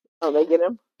 Oh, they get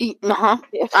him? Uh-huh.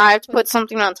 Yeah. I have to put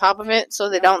something on top of it so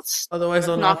they don't. Otherwise,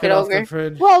 they'll Knock knock it it off over. the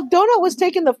fridge. Well, Donut was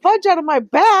taking the fudge out of my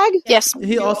bag. Yes.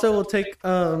 He also will take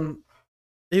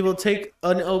he will take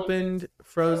unopened,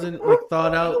 frozen, like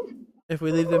thawed out. If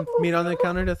we leave the meat on the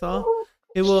counter to thaw,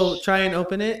 he will try and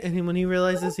open it, and when he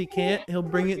realizes he can't, he'll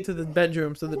bring it to the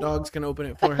bedroom so the dogs can open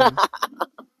it for him.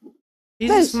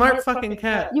 He's a Moose. smart fucking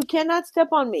cat. You cannot step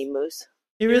on me, Moose.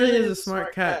 He really is a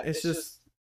smart cat. It's just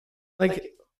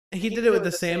like he did it with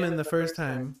the salmon the first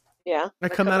time. Yeah. I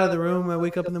come out of the room. I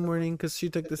wake up in the morning because she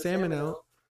took the salmon out.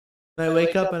 And I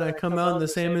wake up and I come out and the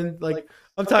salmon, like,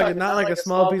 I'm talking not like a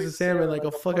small piece of salmon, like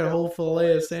a fucking whole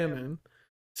fillet of salmon,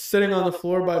 sitting on the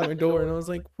floor by my door. And I was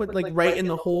like, what, like right in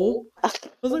the hole? I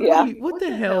was like, Yeah. what the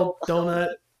hell,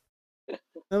 Donut?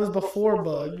 That was before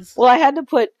bugs. Well, I had to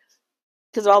put,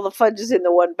 because all the fudge is in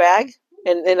the one bag,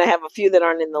 and I have a few that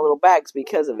aren't in the little bags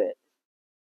because of it.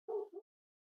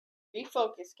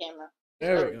 Refocus camera.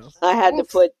 There we go. I had to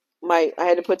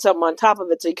put something on top of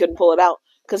it so he couldn't pull it out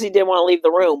because he didn't want to leave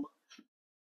the room.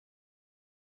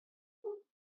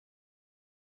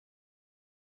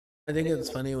 I think it's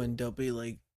funny when Dopey,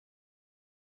 like,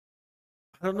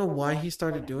 I don't know why he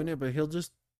started doing it, but he'll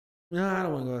just, no, I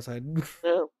don't want to go outside.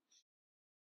 No.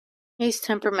 He's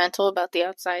temperamental about the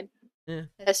outside. Yeah.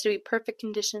 It has to be perfect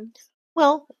conditions.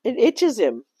 Well, it itches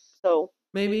him. So,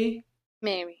 Maybe.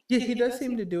 Maybe. Yeah, he does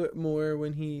seem to do it more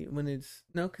when it's,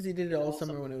 no, because he did it all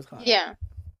summer when it was hot. Yeah.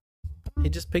 He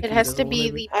just picked It has to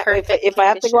be the perfect if I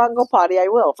have to go out and go potty, I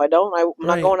will. If I don't, I'm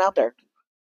not Right. going out there.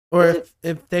 Or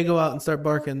if they go out and start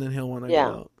barking, then he'll want to Yeah.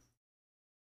 go out.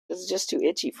 It's just too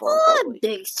itchy for him. Oh, Probably.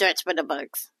 big stretch by the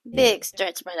bugs. Big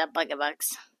stretch by the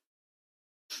bugs.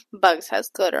 Bugs has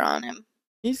glitter on him.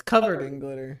 He's covered in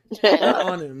glitter. I Not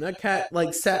know. on him. That cat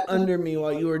sat under me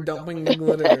while you were dumping the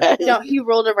glitter. No, he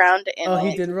rolled around in Oh,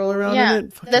 it. he did roll around Yeah, in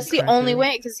it? Fucking that's the cracker. only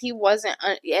way, because he wasn't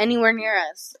anywhere near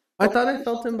us. I thought I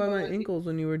felt him by my ankles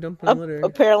when you were dumping litter.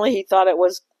 Apparently, he thought it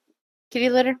was Kitty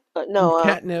litter?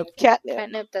 Catnip.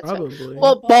 Catnip. That's Probably.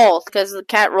 Well, both, because the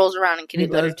cat rolls around in kitty He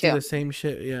litter does do too. the same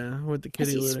shit, yeah, with the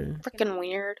kitty He's litter. freaking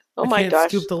weird. Oh I my can't gosh.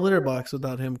 scoop the litter box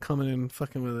without him coming in and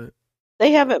fucking with it.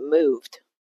 They haven't moved.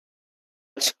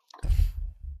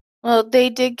 Well, they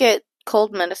did get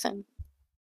cold medicine.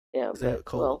 Yeah, Is that but,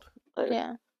 cold? well,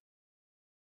 Yeah.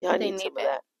 I They need some need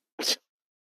of that.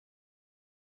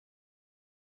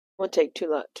 I'm gonna take two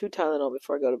Tylenol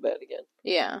before I go to bed again.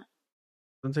 Yeah.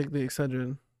 Don't take the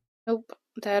Excedrin. Nope.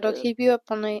 That'll Yeah. keep you up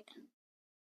all night.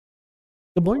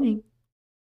 Good morning.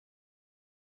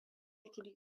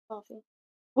 Coffee.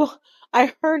 Well,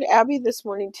 I heard Abby this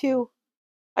morning too.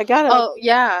 I got up Oh,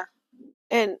 yeah.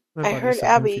 and My I body's heard so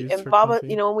Abby confused and for Baba,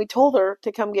 coffee. and we told her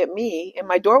to come get me, and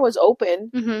my door was open,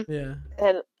 Mm-hmm. Yeah.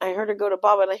 and I heard her go to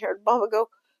Baba, and I heard Baba go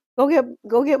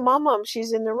get Mom.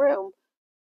 She's in the room.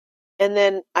 And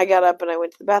then I got up and I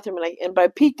went to the bathroom, but I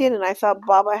peeked in and I thought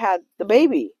Baba had the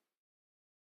baby.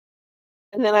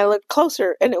 And then I looked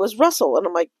closer and it was Russell, and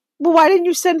I'm like, well, why didn't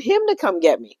you send him to come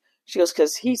get me? She goes,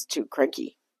 because he's too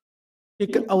cranky.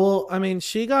 Well, I mean,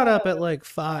 she got up at like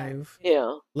 5,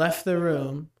 Yeah. left the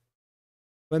room,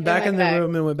 went And back went in the back.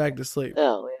 room and went back to sleep.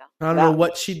 Oh yeah. I don't know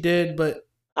what she did, but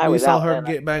I we was saw out her then.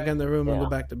 get back in the room and Yeah. go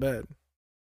back to bed.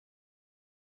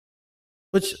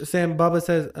 Which Sam Baba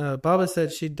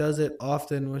said she does it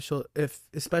often when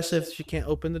especially if she can't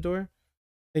open the door.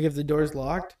 Like if the door's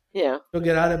locked, Yeah. she'll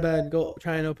get out of bed, go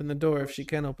try and open the door. If she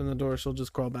can't open the door, she'll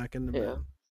just crawl back into bed. Yeah.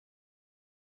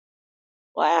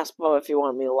 Well, I asked Baba if he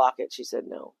wanted me to lock it. She said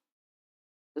no,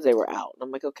 because they were out. And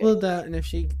I'm like, okay. Well, that, and if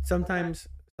she sometimes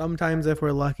if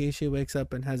we're lucky, she wakes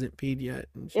up and hasn't peed yet,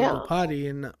 and she'll go potty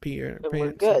and not pee her Then pants.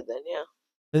 we're good then, yeah.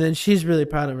 And then she's really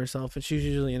proud of herself, and she's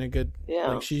usually in a good,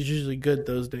 Yeah. like she's usually good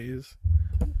those days,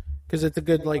 because it's a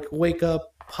good like wake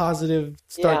up, positive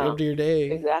start Yeah. of your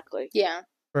day Exactly. Yeah.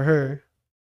 for her.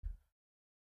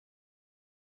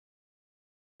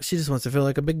 She just wants to feel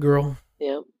like a big girl.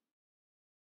 Yeah.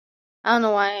 I don't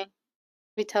know why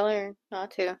we tell her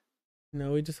not to.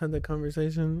 No, we just had that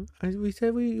conversation. We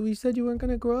said you weren't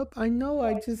gonna grow up. I know.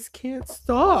 I just can't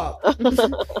stop.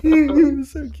 It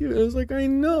was so cute. I was like, I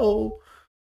know,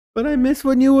 but I miss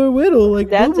when you were little. Like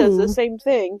Dad says Boo-Boo. the same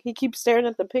thing. He keeps staring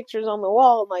at the pictures on the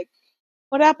wall and like,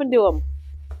 what happened to him?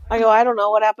 I go, I don't know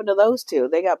what happened to those two.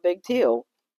 They got big too.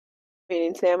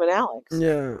 Meaning Sam and Alex.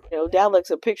 Yeah. Dad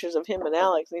looks at pictures of him and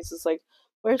Alex and he's just like,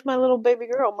 where's my little baby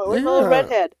girl? Where's my little Yeah.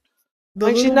 redhead? The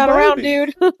Like, she's little not around,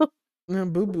 baby. dude. Yeah,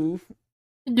 Boo-Boo.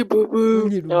 Oh,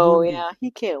 Boo-Boo. yeah.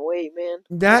 He can't wait, man.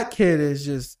 That kid is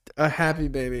just a happy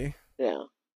baby. Yeah.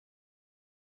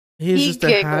 He's He just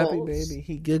a happy giggles. baby.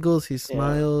 He giggles. He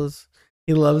smiles.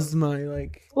 He loves my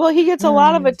like. Well, he gets a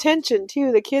lot of attention,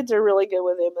 too. The kids are really good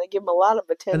with him. They give him a lot of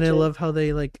attention. And I love how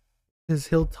they like, because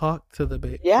he'll talk to the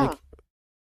baby. Yeah. Like,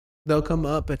 they'll come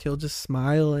up and he'll just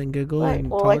smile and giggle Right. and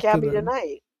Well, talk like to Abby them.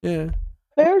 tonight. Yeah.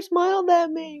 Bear smiled at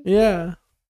me. Yeah.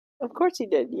 Of course he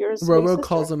did. You're his Robo big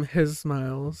calls sister. them his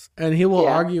smiles, and he will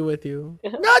Yeah. argue with you. No,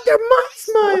 they're my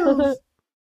smiles.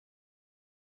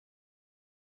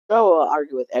 Robo will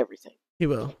argue with everything. He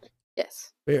will.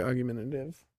 Yes. Very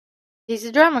argumentative. He's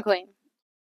a drama queen.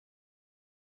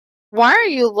 Why are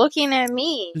you looking at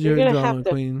me? You're You're a gonna drama have to-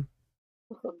 queen.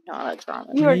 I'm not a drama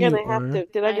You queen. are Yeah, going you to have are. to.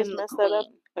 Did I just I'm the mess that up?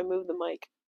 queen. I moved the mic.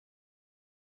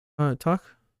 Talk.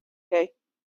 Okay.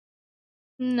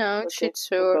 No, it Okay. should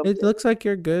show. It looks like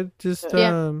you're good. Just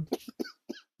Yeah.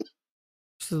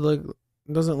 just look.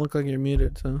 Doesn't look like you're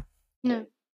muted. So No.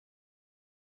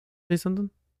 say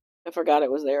something. I forgot it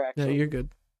was there, Yeah, actually. you're good.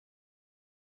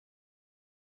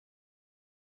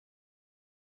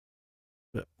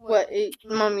 What,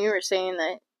 Mom, you were saying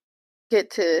that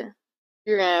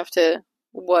you're gonna have to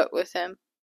what with him?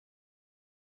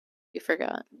 You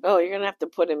forgot. Oh, you're going to have to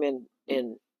put him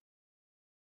in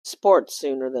sports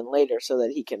sooner than later so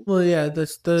that he can Well, yeah. The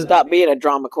stop being a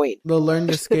drama queen. the learn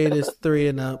to skate is 3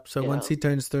 and up. So Yeah. once he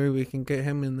turns 3, we can get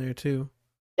him in there too.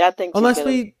 Dad thinks Unless he's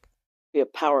going to we be a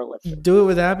power lifter. do it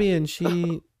with Abby and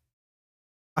she.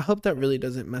 I hope that really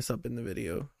doesn't mess up in the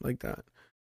video like that.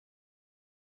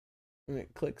 When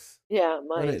it clicks, Yeah, it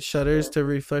might. when it shutters Yeah. to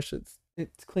refresh, it's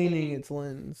cleaning its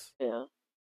lens. Yeah.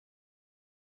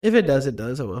 If it does, it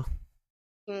does. Oh well.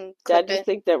 Clip Dad, do you it.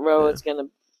 think that Ro Yeah. is going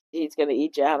to he's going to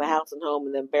eat you out of house and home,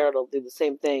 and then Barrett will do the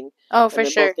same thing. Oh, and for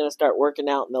they're sure. both going to start working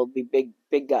out, and they'll be big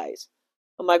guys.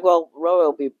 I'm like, well, Roy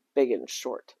will be big and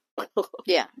short.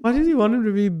 Yeah. Why does he want him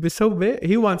to be so big?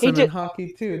 He wants He him in ju-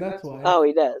 hockey too. That's why. Oh,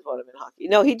 he does want him in hockey.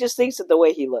 No, he just thinks that the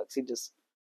way he looks, he just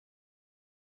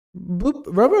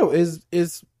Robo is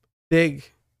big.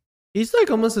 He's like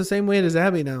almost the same weight as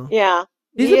Abby now. yeah.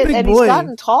 He's He a is, big and boy. he's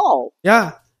gotten tall.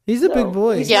 Yeah, he's a So, big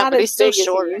boy. He's Yeah, not but as he's still big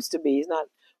short. as he used to be. He's not.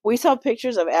 We saw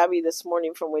pictures of Abby this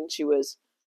morning from when she was,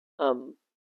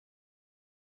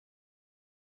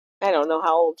 I don't know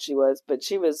how old she was, but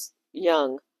she was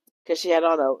young because she had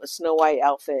on a Snow White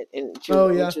outfit, and she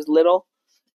was, when she was little,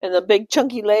 and the big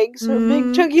chunky legs, her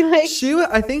big chunky legs.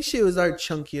 I think she was our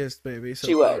chunkiest baby. So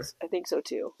She far. was. I think so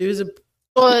too. She was a.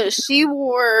 Well, she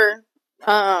wore,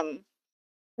 Even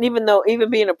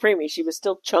being a preemie, she was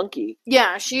still chunky.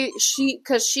 yeah,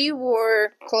 because she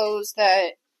wore clothes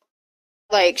that,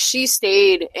 like, she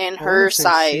stayed in her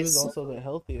size. She was also the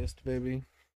healthiest baby.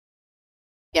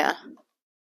 Yeah.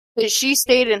 But she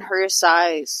stayed in her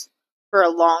size for a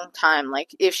long time.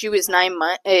 Like, if she was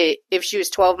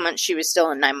 12 months, she was still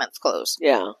in 9 months clothes.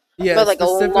 Yeah. Yeah, But, like, a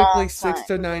specifically long 6 to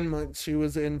time. 9 months. She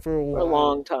was in for a For while. a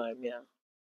long time, yeah.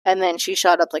 And then she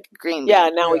shot up like a green Yeah,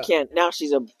 bean. now we Yeah. can't. Now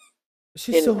she's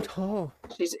She's so tall.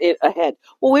 ahead.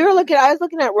 Well, I was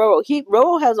looking at Roro.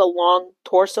 Roro has a long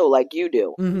torso like you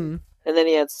do. Mm-hmm. And then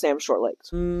he has Sam short legs.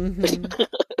 Mm-hmm.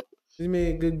 He's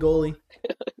made a good goalie.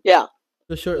 Yeah.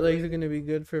 The short legs are going to be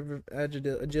good for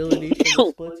agility for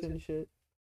the splits and shit.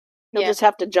 He'll just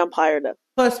have to jump higher to.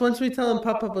 Plus, once we tell him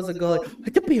Pop-Pop was a goalie, I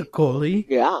could be a goalie.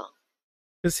 Yeah.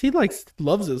 Because he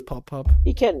loves his Pop-Pop.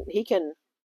 He can.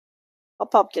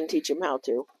 Pop can teach him how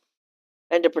to.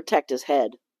 And to protect his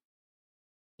head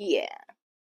Yeah.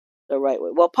 the right way.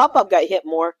 Well, Pop got hit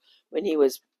more when he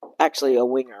was actually a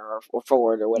winger or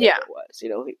forward or whatever it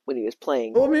was, when he was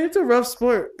playing. Well, I mean, it's a rough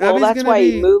sport. Well, Abby's that's why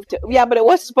he moved to. Yeah, but it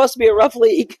wasn't supposed to be a rough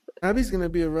league. Abby's going to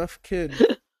be a rough kid.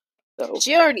 So.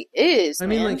 She already is. I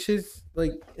mean, man. like, she's,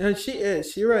 like, she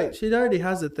is. You're right. She already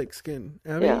has a thick skin.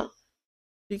 Abby, Yeah.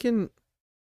 she can,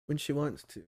 when she wants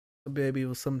to. A baby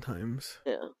will sometimes.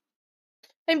 Yeah.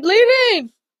 I'm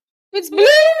bleeding! It's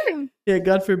bleeding! Yeah,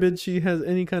 God forbid she has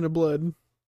any kind of blood.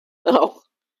 Oh.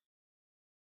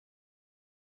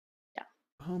 Yeah.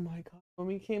 Oh my God. When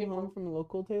we came home from the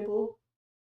local table,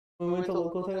 when we went to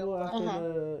local table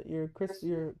after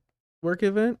your work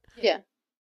event. Yeah.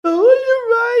 I want to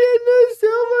ride in the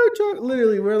silver truck.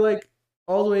 Literally, we're like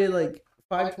all the way like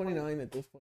 5:29 at this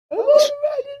point. I want to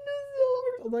ride in the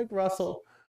silver. I'm like, Russell,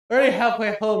 we're already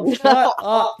halfway home. Shut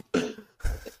up.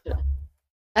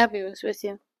 Abby was with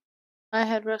you. I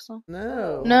had Russell.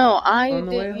 No. I On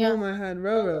the way did. Yeah. home, I had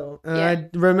Roro. And Yeah. I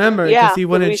remember Yeah, because he 'cause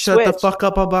wouldn't we shut the switched. fuck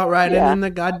up about riding Yeah. in the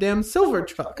goddamn silver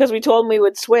truck. Because we told him we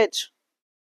would switch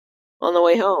on the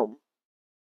way home.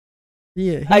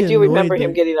 Yeah, I do annoyed remember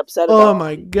him me. getting upset Oh about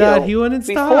my God, know, he wouldn't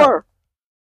stop.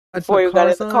 before you got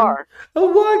in the car. I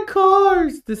want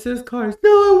cars. This is cars. No,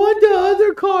 I want the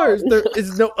other cars. There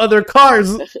is no other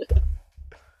cars.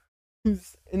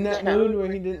 He's in that mood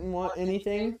where he didn't want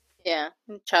anything. Yeah.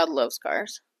 Child loves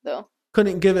cars, though.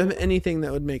 Couldn't give him anything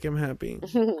that would make him happy.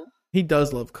 He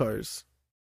does love cars.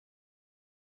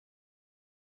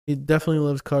 He definitely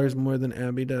loves cars more than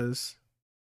Abby does.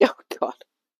 Oh God.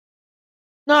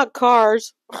 Not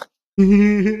cars.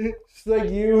 She's like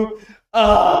you.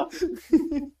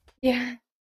 Yeah.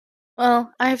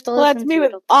 Well, I have to Well, listen that's to me it.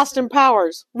 with Austin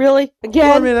Powers. Really? Well, I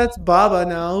Again? mean, that's Baba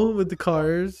now with the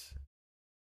cars.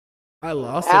 I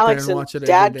lost it there Alex and and watch it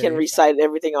Dad every day. can recite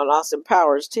everything on Austin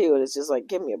Powers too, and it's just like,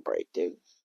 give me a break, dude.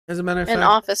 As a matter of In fact,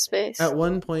 Office Space. at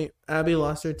one point, Abby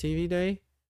lost her TV day.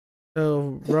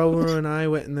 So Rover and I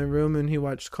went in the room and he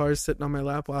watched Cars sitting on my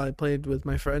lap while I played with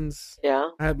my friends. Yeah.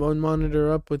 I had one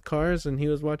monitor up with Cars and he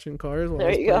was watching Cars while I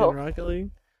was There you playing go. Rocket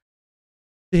League.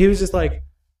 He was just like...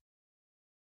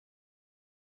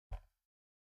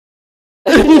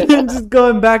 just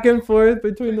going back and forth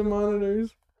between the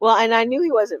monitors. Well, and I knew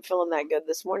he wasn't feeling that good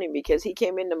this morning because he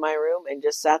came into my room and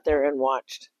just sat there and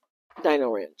watched Dino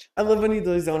Ranch. I love when he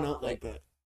does zone out like that.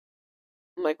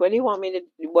 I'm like, what do you want me to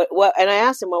do? What? And I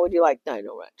asked him, what would you like,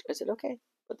 Dino Ranch? I said, okay,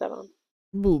 put that on.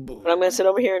 Boo boo. But I'm going to sit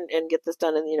over here and get this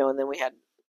done. And, and then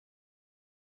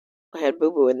I had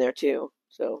Boo Boo in there too.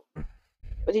 So,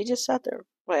 but he just sat there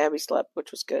while Abby slept,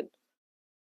 which was good.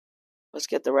 Let's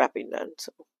get the wrapping done.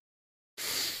 So,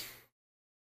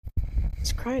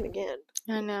 he's crying again.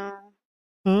 I know.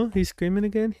 Oh, he's screaming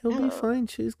again? He'll be Yeah. fine.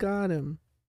 She's got him.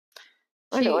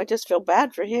 I know. I just feel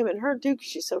bad for him and her too because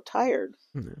she's so tired.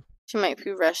 She might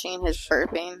be rushing his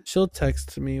burping. She'll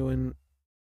text me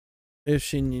if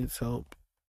she needs help.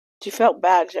 She felt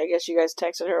bad. I guess you guys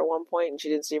texted her at one point and she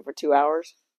didn't see it for 2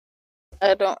 hours.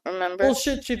 I don't remember.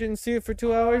 Bullshit, she didn't see it for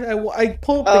 2 hours. I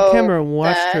pulled up the camera and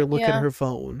watched her look at her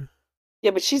phone.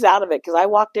 Yeah, but she's out of it because I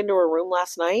walked into her room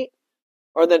last night,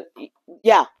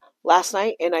 last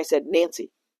night, and I said,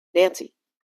 Nancy.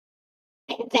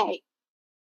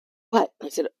 What? I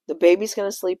said, the baby's going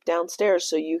to sleep downstairs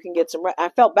so you can get some rest. I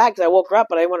felt bad because I woke her up,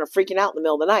 but I went freaking out in the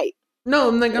middle of the night. No,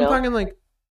 I'm talking like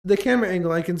the camera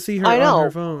angle. I can see her I know, on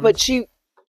her phone. but she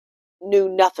knew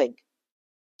nothing.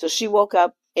 So she woke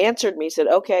up, answered me, said,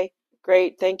 okay,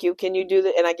 great, thank you. Can you do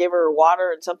that? And I gave her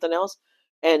water and something else.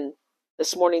 And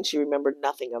this morning she remembered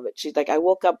nothing of it. She's like, I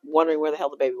woke up wondering where the hell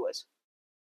the baby was.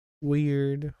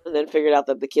 Weird. And then figured out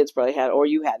that the kids probably had, or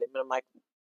you had him. And I'm like,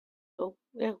 oh,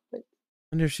 yeah. I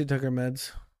wonder if she took her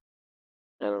meds.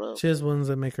 I don't know. She has ones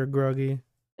that make her groggy.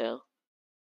 Yeah.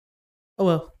 Oh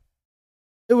well.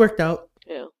 It worked out.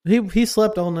 Yeah. He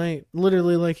slept all night.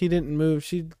 Literally, like, he didn't move.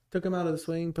 She took him out of the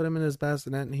swing, put him in his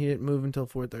bassinet, and he didn't move until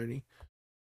 4:30.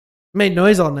 Made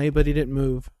noise all night, but he didn't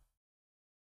move.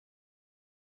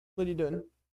 What are you doing?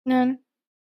 None.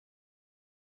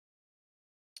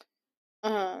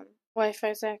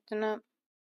 Wi-Fi's acting up.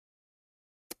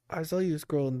 I saw you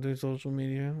scrolling through social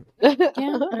media.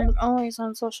 Yeah, I'm always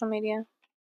on social media.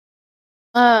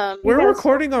 We're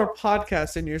recording our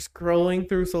podcast and you're scrolling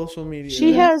through social media.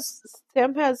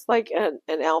 Sam has like an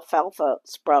alfalfa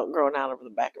sprout growing out over the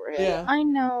back of her head. Yeah. I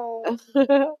know.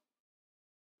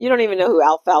 You don't even know who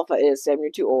alfalfa is, Sam. You're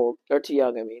too old. Or too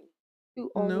young, I mean. Too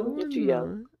old. No, you're too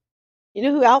young. You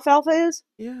know who alfalfa is?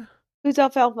 Yeah. Who's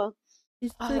alfalfa?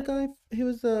 He's the guy, he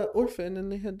was an orphan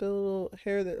and they had the little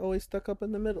hair that always stuck up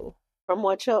in the middle. From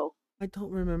what show? I don't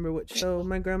remember what show.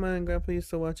 My grandma and grandpa used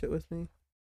to watch it with me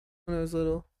when I was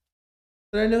little.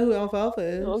 But I know who Alfalfa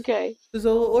is. Okay. There's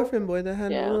a little orphan boy that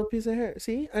had a little piece of hair.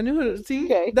 See? I knew it. See?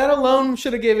 Okay. That alone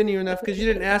should have given you enough because you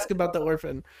didn't ask about the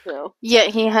orphan. No.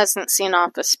 Yet he hasn't seen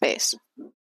Office Space.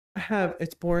 I have.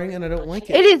 It's boring and I don't like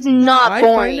it. It is not boring.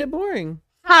 I find it boring.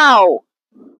 How?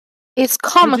 It's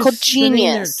comical You're just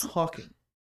genius. sitting there talking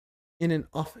in an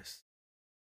office.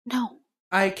 No.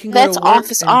 I can go That's to work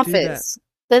Office. and Office. do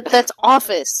that. That's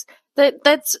Office.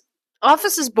 That's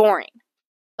Office is boring.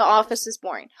 The Office is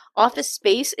boring. Office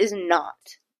Space is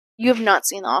not. You have not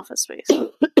seen The Office Space.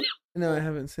 No, I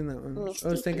haven't seen that one. I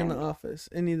was thinking The Office,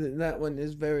 and either that one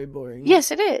is very boring.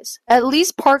 Yes, it is. At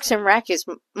least Parks and Rec is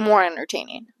more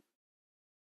entertaining.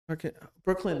 Okay,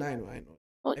 Brooklyn Nine-Nine.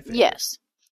 Well, yes,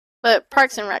 but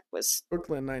Parks and Rec was.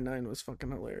 Brooklyn Nine-Nine was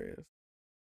fucking hilarious.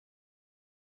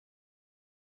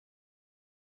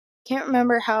 Can't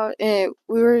remember how we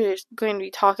were going to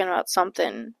be talking about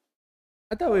something.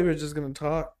 I thought we were just gonna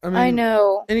talk. I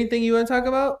know. Anything you want to talk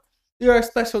about? You're our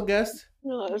special guest.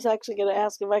 No, I was actually going to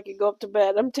ask if I could go up to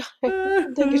bed. I'm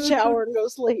tired. Take a shower and go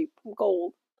sleep. I'm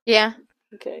cold. Yeah.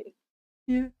 Okay.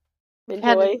 Yeah.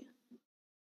 Enjoy.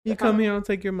 You come here, I'll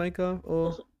take your mic off.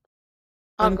 Or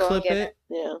I'll go unclip get it.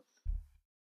 Yeah.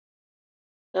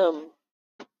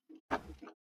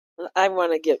 I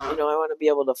want to I want to be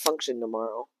able to function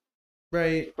tomorrow.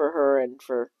 Right. For her and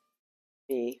for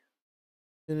me.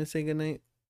 Gonna say goodnight.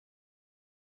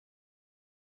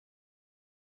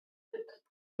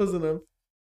 Close enough.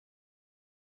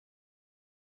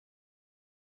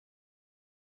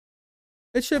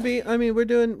 It should be. I mean, we're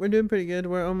doing pretty good.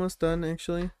 We're almost done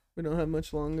actually. We don't have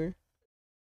much longer.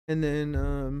 And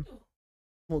then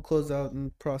we'll close out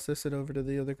and process it over to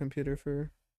the other computer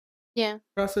for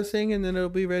processing, and then it'll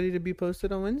be ready to be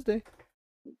posted on Wednesday.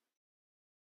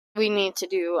 We need to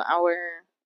do our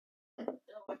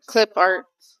clip art.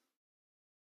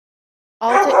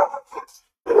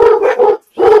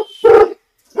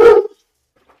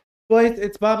 Boys,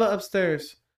 it's Baba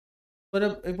upstairs.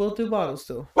 But we'll do bottles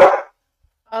still.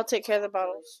 I'll take care of the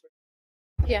bottles.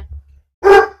 Yeah.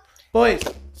 Boys,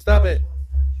 stop it.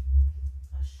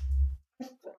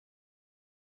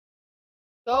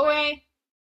 Go away.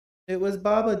 It was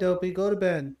Baba, Dopey. Go to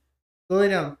bed. Go lay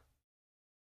down.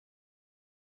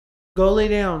 Go lay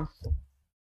down.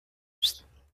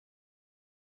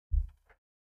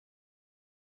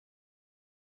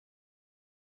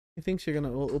 He thinks you're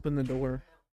gonna open the door.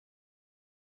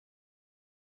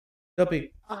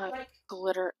 Dopey.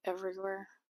 Glitter everywhere.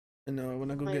 I know. I want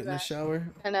to go get in the shower.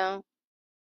 I know.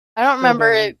 I don't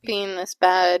remember it being this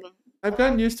bad. I've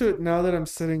gotten used to it now that I'm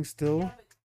sitting still.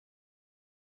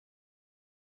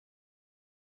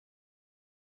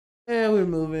 Yeah, we were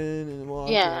moving and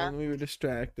walking. Yeah. And we were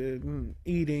distracted and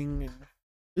eating. And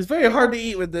it's very hard to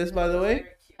eat with this, by the way.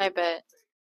 I bet.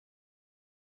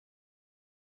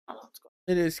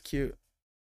 It is cute.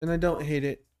 And I don't hate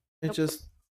it. It's just...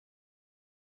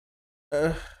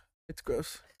 it's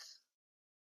gross.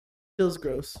 Feels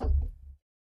gross.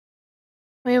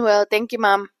 We will. Thank you,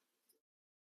 Mom.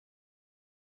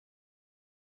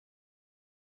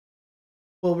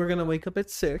 Well, we're gonna wake up at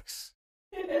 6.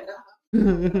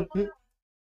 We'll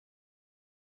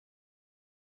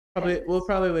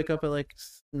probably wake up at like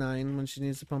 9 when she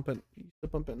needs to pump at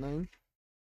 9.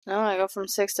 No, I go from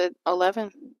 6 to 11.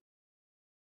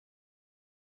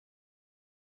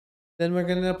 Then we're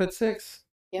getting up at 6.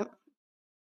 Yep.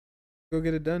 Go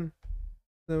get it done.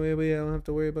 That way I don't have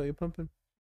to worry about you pumping.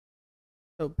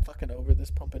 So fucking over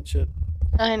this pumping shit.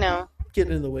 I know.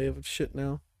 Getting in the way of shit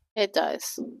now. It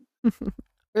does.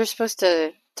 We're supposed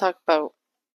to talk about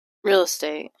real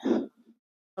estate.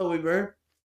 Oh, we were?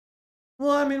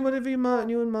 Well, I mean, what have you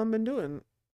and Mom been doing?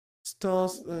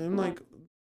 I'm like,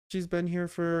 she's been here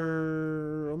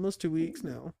for almost 2 weeks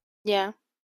now. Yeah.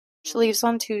 She leaves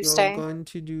on Tuesday. I'm going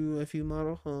to do a few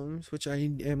model homes, which I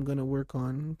am going to work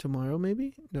on tomorrow,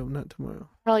 maybe? No, not tomorrow.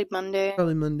 Probably Monday.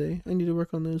 I need to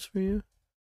work on those for you.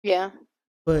 Yeah.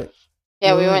 But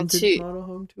yeah, we went to model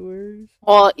home tours.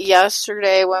 Well,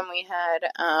 yesterday when we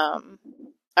had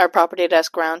our property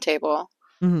desk roundtable,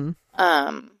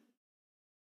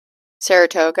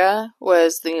 Saratoga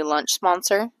was the lunch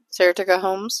sponsor. Saratoga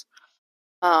Homes.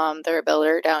 They're a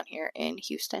builder down here in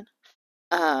Houston.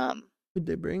 Who'd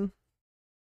they bring?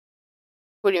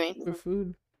 What do you mean? For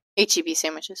food. HEB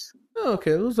sandwiches. Oh,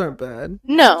 okay, those aren't bad.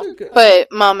 No, but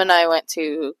Mom and I went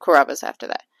to Carrabba's after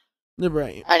that.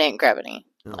 Right. I didn't grab any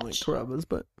I don't lunch. like Carrabba's,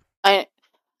 but I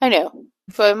know,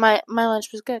 but my lunch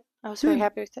was good. I was very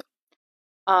happy with it.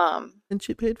 And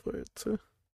she paid for it, so.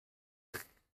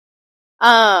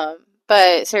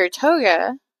 But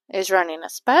Saratoga is running a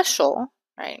special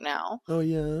right now. Oh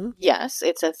yeah. Yes,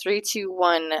 it's a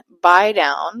 3-2-1 buy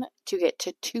down to get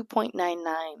to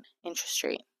 2.99 interest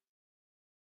rate.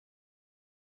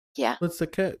 Yeah. What's the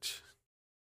catch?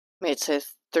 It's a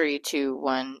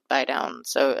 3-2-1 buy down.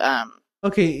 So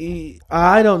okay,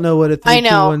 I don't know what a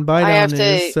 3-2-1 buy down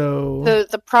is. So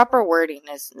the proper wording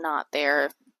is not there.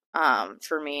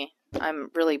 For me, I'm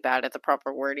really bad at the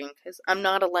proper wording because I'm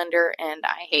not a lender and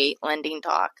I hate lending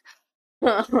talk.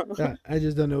 I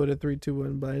just don't know what a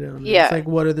 3-2-1 buy down is. Yeah. Like,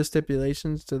 what are the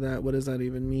stipulations to that? What does that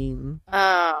even mean?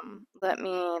 Let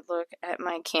me look at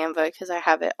my Canva because I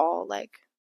have it all like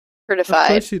certified. Of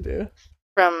course you do.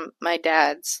 From my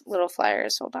dad's little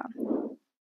flyers. Hold on.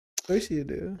 Of course you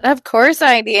do. Of course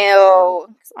I do.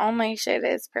 All my shit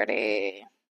is pretty.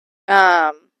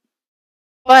 But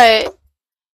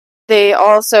they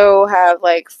also have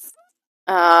like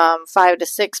 5 to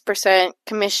 6%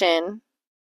 commission.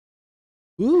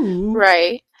 Ooh.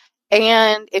 Right.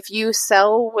 And if you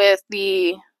sell with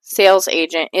the sales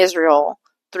agent Israel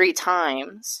 3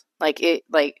 times,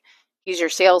 he's your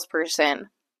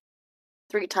salesperson,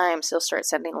 3 times he'll start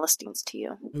sending listings to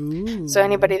you. Ooh. So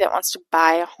anybody that wants to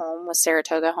buy a home with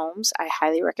Saratoga Homes, I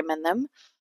highly recommend them.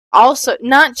 Also,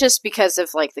 not just because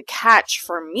of like the catch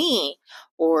for me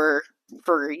or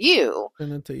for you.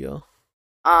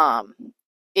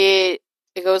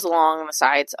 It goes along the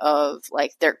sides of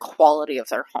like their quality of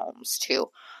their homes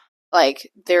too. Like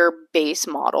their base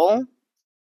model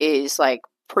is like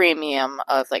premium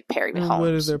of like Perry homes. What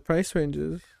are their price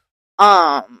ranges?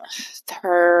 I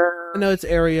know it's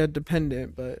area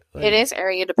dependent, but it is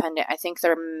area dependent. I think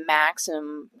their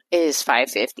maximum is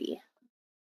 $550.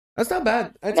 That's not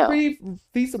bad. That's pretty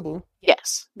feasible.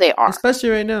 Yes, they are. Especially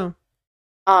right now.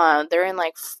 They're in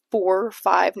like 4 or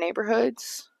 5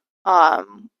 neighborhoods. I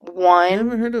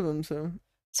never heard of them, so.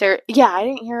 Yeah, I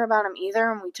didn't hear about them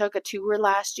either, and we took a tour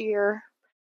last year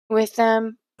with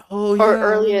them. Oh, yeah. Or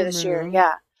earlier this year,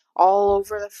 yeah. All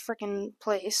over the freaking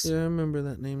place. Yeah, I remember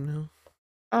that name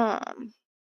now.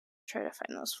 Try to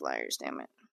find those flyers, damn it.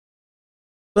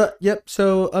 But, yep,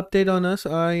 so update on us.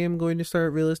 I am going to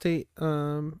start real estate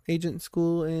agent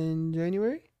school in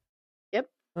January. Yep.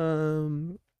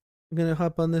 I'm going to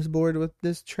hop on this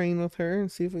train with her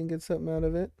and see if we can get something out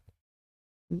of it.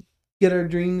 Get our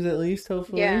dreams at least,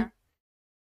 hopefully. Yeah.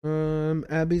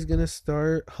 Abby's going to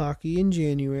start hockey in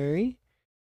January.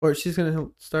 Or she's going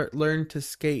to learn to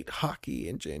skate hockey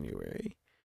in January.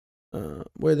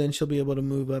 Where then she'll be able to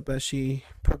move up as she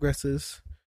progresses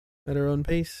at her own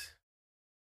pace.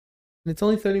 And it's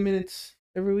only 30 minutes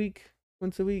every week,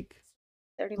 once a week.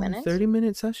 30 minutes?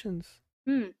 30-minute sessions.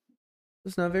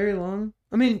 It's not very long.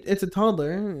 I mean, it's a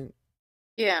toddler.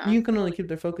 Yeah. You can only keep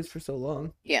their focus for so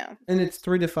long. Yeah. And it's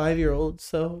 3 to 5 year olds,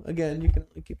 so again, you can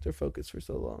only keep their focus for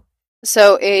so long.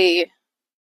 So a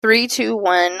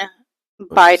 3-2-1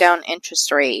 buy down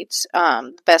interest rate.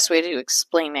 The best way to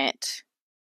explain it.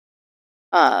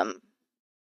 Can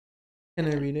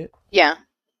I read it? Yeah.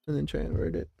 And then try and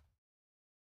word it.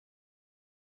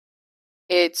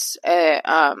 It's at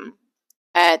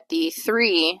the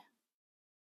 3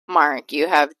 mark, you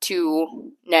have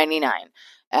 $2.99.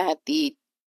 At the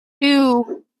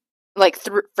 2, like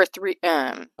for 3,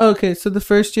 Okay, so the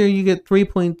first year you get 3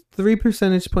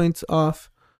 percentage points off,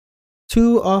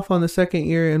 2 off on the second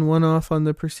year, and 1 off on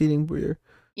the preceding year.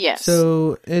 yes.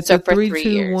 So it's So a for 3, 3 2,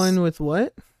 years. 1 with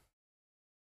what?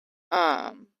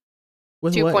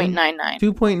 With what? 2.99.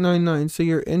 2.99. So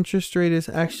your interest rate is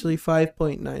actually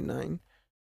 5.99,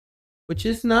 which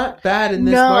is not bad in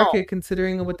this No. market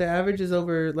considering what the average is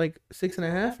over like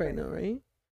 6.5 right now, right?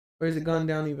 Or has it gone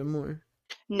down even more?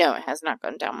 No, it has not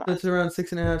gone down more. So it's around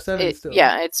 6.5, 7 still.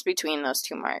 Yeah, it's between those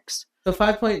 2 marks. So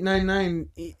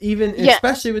 5.99, even Yes.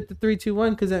 especially with the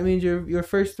 3-2-1, because that means your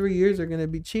first 3 years are going to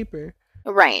be cheaper.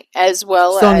 Right, as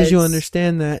well as long as you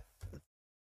understand that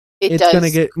it's going to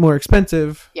get more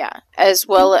expensive. Yeah, as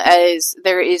well as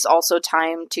there is also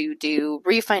time to do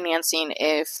refinancing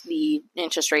if the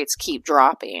interest rates keep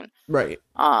dropping. Right.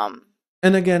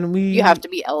 And again, you have to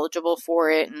be eligible for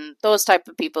it, and those type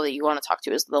of people that you want to talk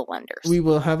to is the lenders. We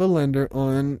will have a lender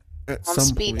on some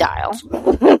speed point. Dial.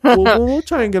 we'll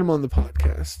try and get him on the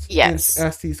podcast. Yes. And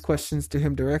ask these questions to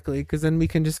him directly, because then we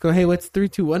can just go, hey, what's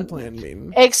 3-2-1 plan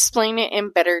mean? Explain it in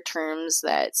better terms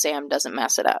that Sam doesn't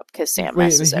mess it up, because Sam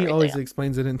messes everything up. He always up.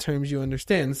 explains it in terms you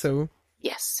understand, so...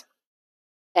 Yes.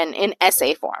 And in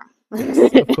essay form. Yes,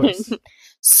 of course.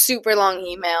 Super long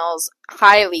emails,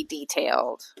 highly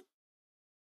detailed.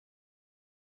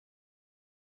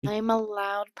 I'm a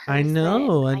loud person. I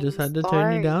know. I just had to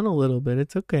turn you down a little bit.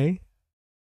 It's okay.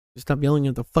 Just stop yelling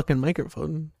at the fucking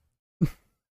microphone.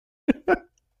 Do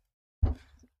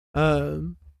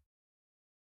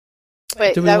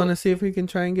we want to see if we can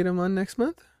try and get him on next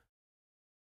month?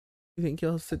 You think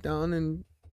he'll sit down and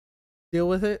deal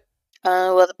with it?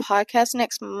 Well, the podcast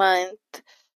next month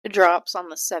drops on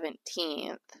the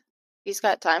 17th. He's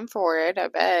got time for it, I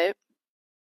bet.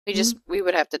 We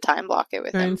would have to time block it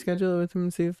with him. Try and schedule it with him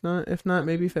and see if not,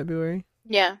 maybe February.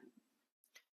 Yeah.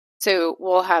 So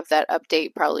we'll have that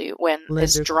update probably when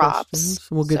this drops. Questions.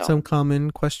 We'll get some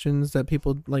common questions that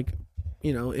people like,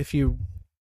 if you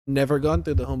never gone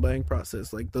through the home buying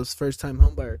process, like those first time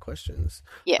home buyer questions.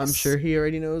 Yes. I'm sure he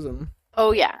already knows them.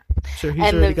 Oh yeah. I'm sure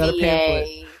he's already got a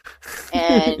pamphlet.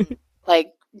 And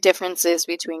like differences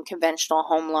between conventional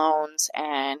home loans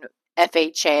and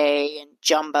FHA and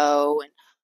jumbo and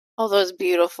all those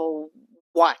beautiful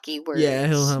wacky words. Yeah,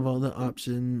 he'll have all the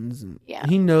options. And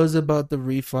he knows about the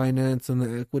refinance and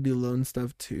the equity loan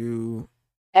stuff too.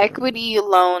 Equity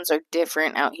loans are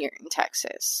different out here in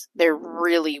Texas. They're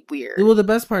really weird. Well, the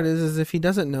best part is if he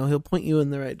doesn't know, he'll point you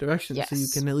in the right direction so you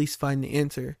can at least find the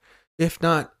answer. If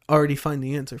not, already find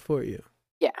the answer for you.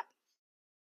 Yeah.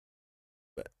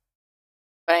 But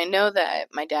I know that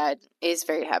my dad is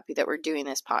very happy that we're doing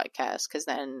this podcast, because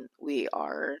then we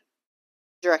are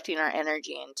directing our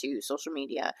energy into social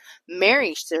media.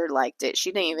 Mary sure liked it.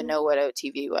 She didn't even know what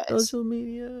OTV was. Social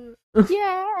media.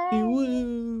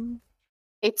 Yay!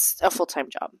 It's a full-time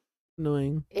job.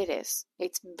 Annoying. It is.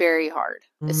 It's very hard.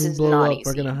 This is not easy.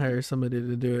 We're gonna hire somebody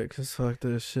to do it, because fuck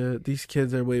this shit. These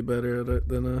kids are way better at it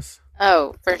than us.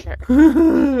 Oh, for sure.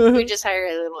 We just hire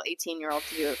a little 18-year-old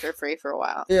to do it for free for a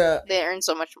while. Yeah. They earn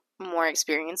so much more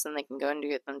experience than they can go and do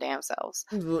it them damn selves.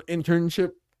 A little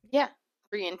internship. Yeah.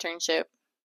 Free internship.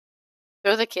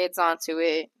 Throw the kids onto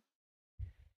it.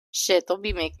 Shit, they'll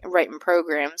be writing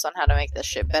programs on how to make this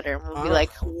shit better, and we'll be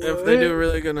like, what? If they do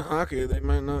really good in hockey, they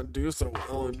might not do so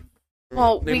well.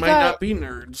 They might not be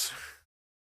nerds.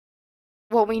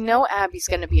 Well, we know Abby's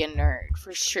gonna be a nerd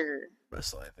for sure.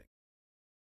 Wrestle, I think.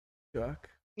 Jock.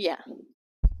 Yeah.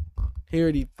 He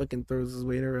already fucking throws his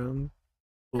weight around.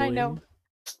 Bullying. I know.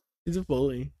 He's a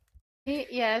bully.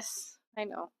 Yes, I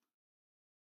know.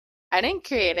 I didn't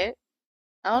create it.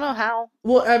 I don't know how.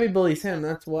 Well, Abby bullies him.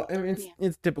 That's what. I mean,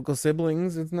 it's typical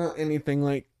siblings. It's not anything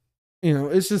like,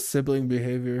 it's just sibling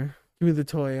behavior. Give me the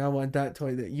toy. I want that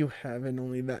toy that you have, and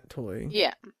only that toy.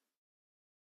 Yeah.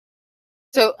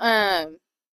 So, Same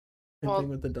thing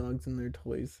with the dogs and their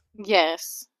toys.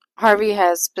 Yes. Harvey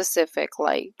has specific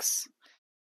likes.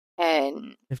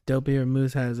 And if Dopey or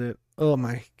Moose has it, oh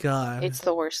my god. It's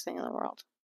the worst thing in the world.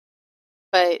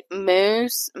 But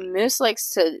Moose likes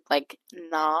to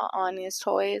gnaw on his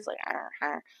toys,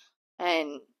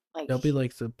 and Dopey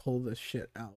likes to pull the shit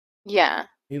out. Yeah.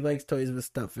 He likes toys with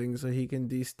stuffing so he can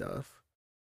de-stuff.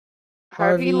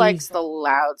 Harvey likes the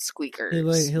loud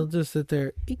squeakers. He'll just sit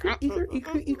there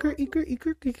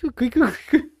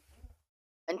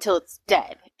until it's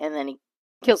dead, and then he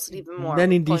kills it even more.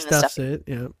 Then he de-stuffs it,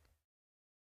 yeah.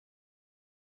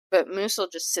 But Moose will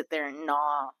just sit there and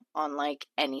gnaw on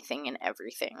anything and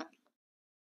everything.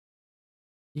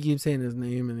 You keep saying his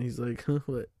name, and he's like, huh,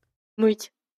 what?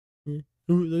 Which Yeah.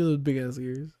 Ooh, look at those big ass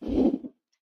ears.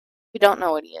 we don't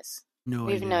know what he is. No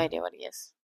We have idea. no idea what he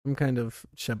is. Some kind of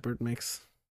shepherd mix.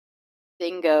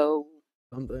 Dingo,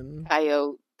 Something.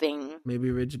 coyote thing. Maybe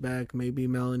Ridgeback, maybe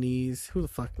Melanese. Who the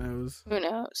fuck knows? Who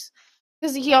knows?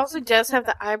 Because he also does have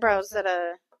the eyebrows that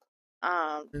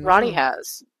I Roddy know.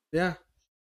 has. Yeah.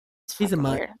 It's He's a fucking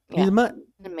mutt. weird. He's Yeah, a mutt.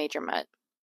 a major mutt.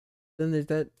 Then there's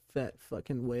that fat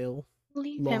fucking whale.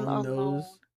 Leave him Long alone.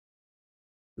 nose.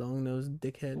 Long nose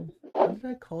dickhead. What did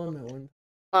I call him that one?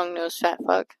 Long nose fat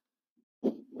fuck.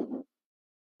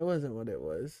 That wasn't what it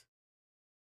was.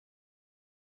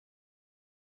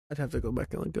 I'd have to go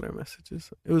back and look at our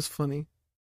messages. It was funny.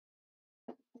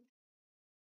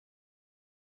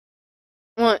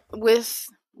 Well, with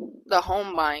the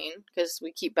home buying, because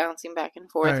we keep bouncing back and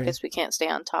forth Sorry. because we can't stay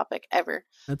on topic ever.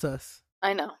 That's us.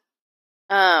 I know.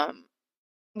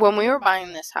 When we were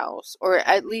buying this house, or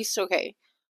at least, okay,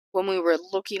 when we were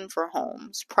looking for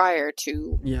homes prior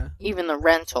to Yeah. even the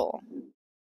rental,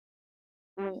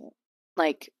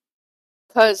 like,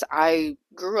 because I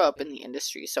grew up in the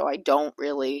industry, so I don't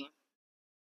really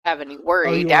have any worry.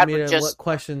 Oh, you Dad want me would to, just what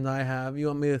questions I have? You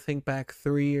want me to think back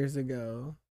 3 years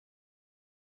ago?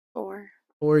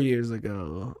 4 years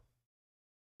ago.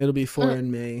 It'll be 4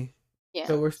 in May. Yeah.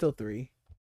 So we're still 3.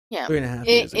 Yeah. 3.5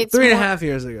 years ago. It's 3.5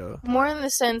 years ago. More in the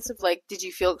sense of, like, did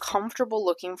you feel comfortable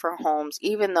looking for homes,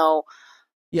 even though...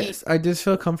 Yes, I just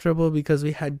feel comfortable because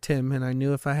we had Tim, and I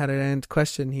knew if I had an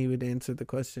question, he would answer the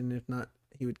question. If not,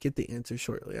 he would get the answer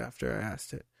shortly after I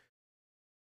asked it.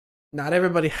 Not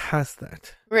everybody has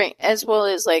that. Right, as well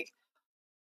as, like,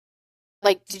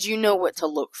 did you know what to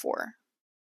look for?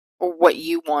 Or what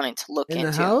you wanted to look into?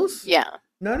 In the house? Yeah.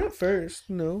 Not at first,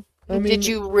 no. I mean, did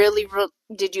you really,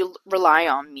 did you rely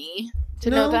on me to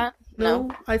know that? No,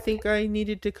 I think I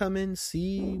needed to come in,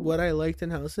 see what I liked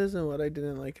in houses and what I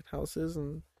didn't like in houses,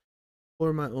 and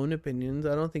for my own opinions.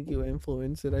 I don't think you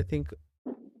influenced it. I think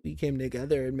we came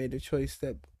together and made a choice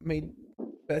that made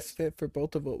best fit for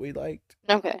both of what we liked.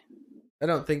 Okay. I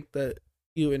don't think that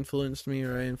you influenced me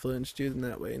or I influenced you in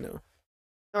that way, no.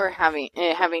 Or having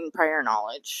prior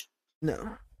knowledge.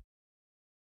 No.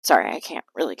 Sorry, I can't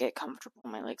really get comfortable.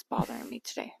 My leg's bothering me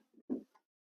today.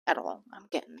 At all. I'm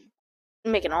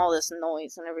making all this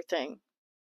noise and everything.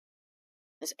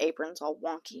 This apron's all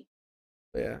wonky.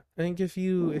 Yeah, I think if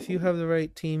you have the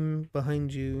right team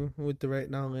behind you with the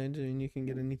right knowledge, I mean, you can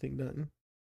get anything done.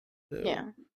 So, yeah.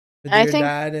 with your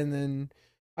dad, and then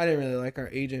I didn't really like our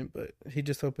agent, but he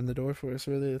just opened the door for us.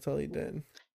 Really, that's all he did.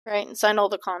 Right, and signed all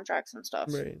the contracts and stuff.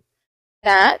 Right.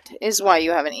 That is why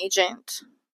you have an agent.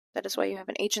 That is why you have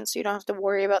an agent, so you don't have to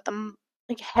worry about the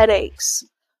headaches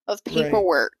of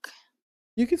paperwork. Right.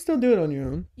 You can still do it on your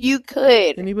own. You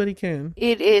could. Anybody can.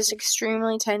 It is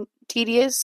extremely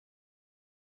tedious.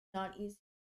 Not easy.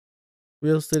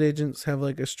 Real estate agents have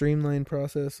like a streamlined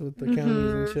process with the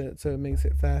counties and shit, so it makes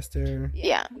it faster.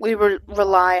 Yeah, we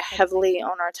rely heavily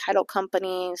on our title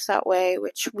companies that way,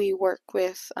 which we work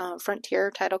with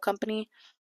Frontier Title Company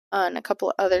and a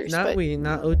couple of others. Not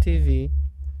OTV.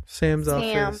 Sam's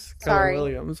office. Sorry. Keller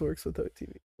Williams works with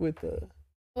OTV.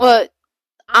 Well,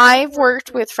 I've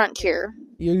worked with Frontier.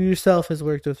 You yourself has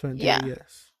worked with Frontier,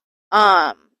 yes.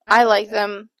 I like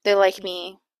them. They like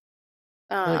me.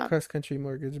 I like Cross Country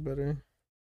Mortgage better.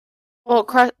 Well,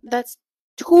 that's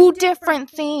two different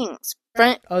things.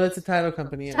 That's a title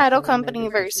company. Yeah. Title company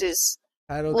versus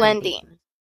lending.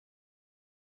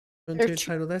 Frontier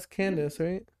Title, that's Candace,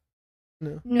 right?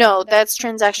 No, that's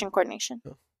transaction coordination.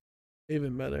 Oh,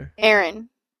 even better. Aaron.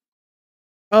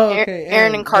 Oh, okay.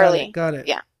 Aaron and Carly. Got it.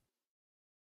 Yeah.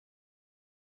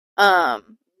 I've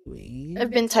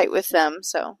been tight with them,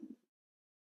 so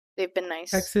they've been nice.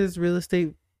 Texas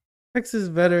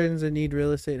veterans that need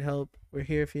real estate help. We're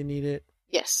here if you need it.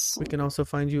 Yes. We can also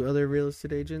find you other real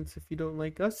estate agents if you don't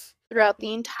like us. Throughout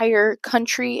the entire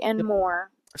country and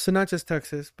more. So not just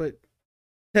Texas, but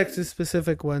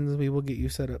Texas-specific ones, we will get you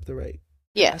set up the right.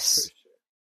 Yes. Sure.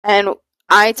 And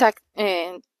I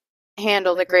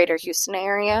handle the greater Houston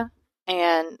area,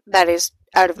 and that is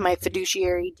out of my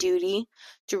fiduciary duty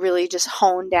to really just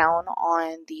hone down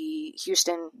on the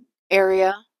Houston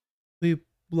area.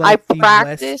 I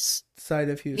practice west side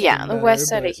of Houston. Yeah, the west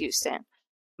side of Houston.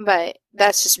 But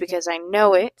that's just because I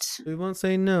know it. We won't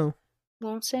say no.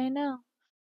 Won't say no.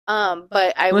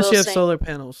 But I Unless will you have say solar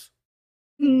panels.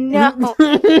 No.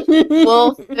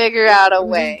 We'll figure out a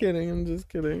way. I'm just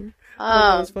kidding.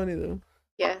 That was funny though.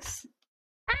 Yes.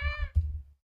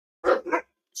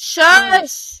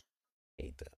 Shush! I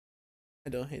hate them. I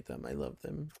don't hate them. I love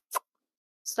them.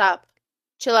 Stop.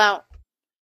 Chill out.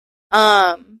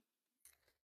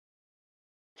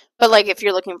 But like if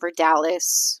you're looking for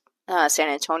Dallas, San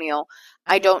Antonio,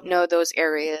 I don't know those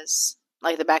areas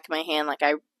like the back of my hand. Like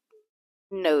I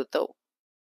know the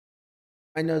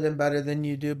I know them better than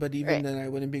you do, but even right. then I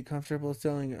wouldn't be comfortable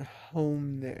selling a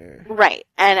home there. Right.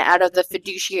 And out of the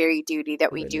fiduciary duty that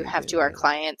Of we do have anything, to our yeah.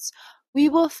 clients, we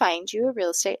will find you a real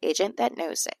estate agent that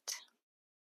knows it.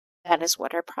 That is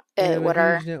what We have a what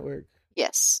our huge network.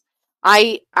 yes.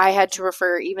 I had to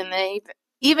refer even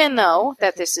though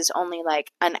that this is only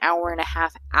like an hour and a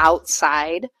half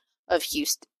outside of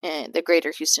Houston, the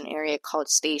greater Houston area called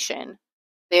Station.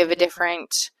 They have a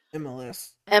different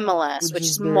MLS, which which is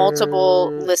is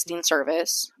multiple their listing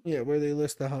service. where they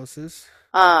list the houses.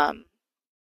 I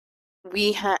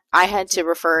had to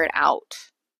refer it out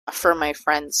for my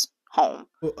friend's home.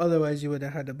 Well, otherwise you would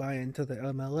have had to buy into the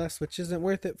MLS, which isn't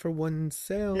worth it for one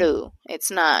sale. No, it's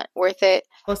not worth it.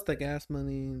 Plus the gas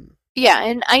money. Yeah,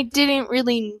 and I didn't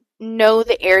really know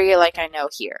the area like I know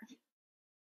here.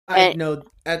 I know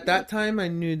at that time I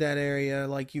knew that area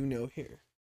like you know here.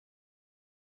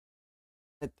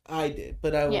 I did,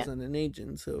 but I wasn't an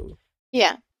agent, so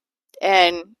yeah.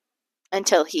 And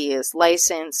until he is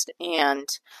licensed and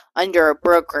under a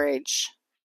brokerage,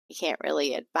 he can't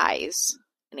really advise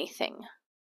anything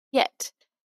yet.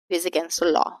 It is against the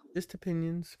law. Just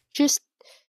opinions. Just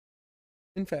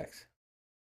in facts.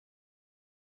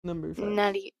 Number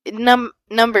facts.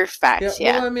 Number facts,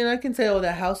 yeah. Well, I mean, I can say, oh,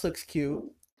 that house looks cute.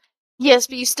 Yes,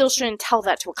 but you still shouldn't tell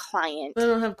that to a client. I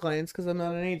don't have clients because I'm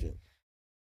not an agent.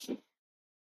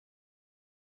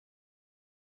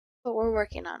 But we're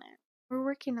working on it. We're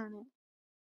working on it.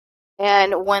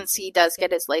 And once he does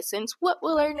get his license, what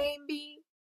will our name be?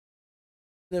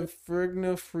 The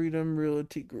Fergno Freedom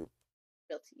Realty Group.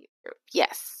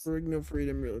 Yes. Fergno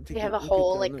Freedom Realty Group. We have a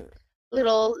whole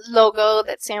little logo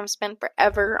that Sam spent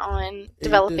forever on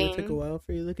developing. It took a while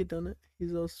for you. Look at Donut.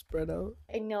 He's all spread out.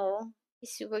 I know.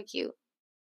 He's super cute.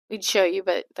 We'd show you,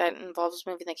 but that involves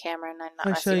moving the camera, and I'm not.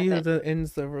 I'll show you the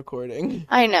ends of recording.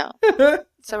 I know.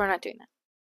 So we're not doing that.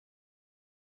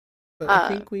 But I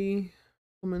think we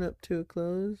coming up to a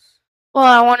close. Well,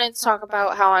 I wanted to talk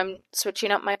about how I'm switching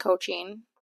up my coaching.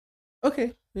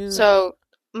 Okay. Yeah. So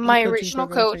my original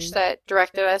coach that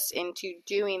directed us into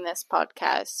doing this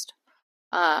podcast,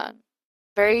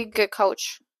 very good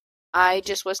coach. I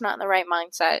just was not in the right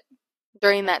mindset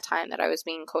during that time that I was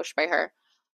being coached by her.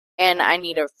 And I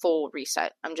need a full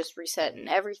reset. I'm just resetting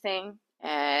everything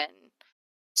and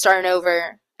starting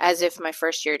over as if my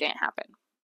first year didn't happen.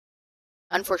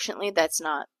 Unfortunately, that's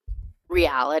not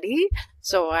reality.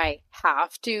 So I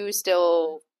have to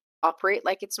still operate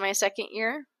like it's my second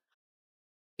year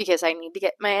because I need to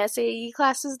get my SAE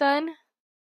classes done.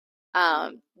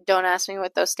 Don't ask me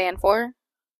what those stand for.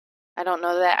 I don't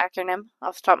know that acronym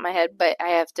off the top of my head, but I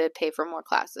have to pay for more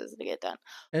classes to get done.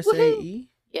 SAE? Woo-hoo!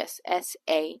 Yes,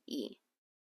 SAE.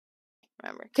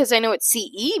 Remember, because I know what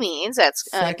CE means. That's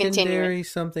secondary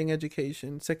something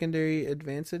education. Secondary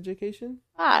advanced education?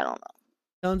 I don't know.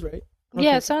 Sounds right. Okay.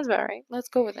 Yeah, it sounds about right. Let's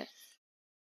go with it.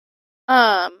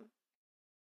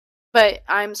 But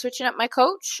I'm switching up my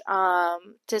coach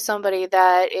to somebody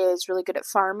that is really good at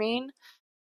farming.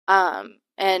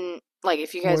 And like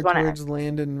if you guys want to towards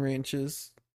land and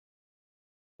ranches.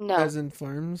 No. As in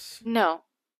farms? No.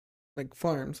 Like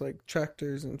farms, like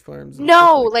tractors and farms. And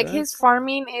no, like his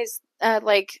farming is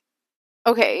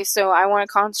okay, so I want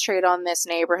to concentrate on this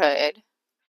neighborhood.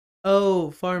 Oh,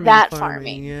 farming. That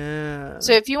farming. Yeah.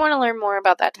 So if you want to learn more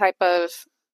about that type of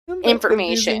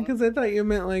information. Because I thought you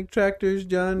meant like tractors,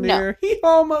 John Deere. No.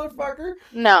 Hee-haw, motherfucker.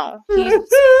 No.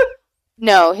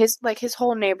 His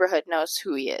whole neighborhood knows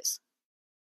who he is.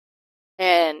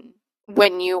 And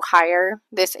when you hire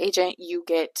this agent, you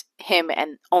get him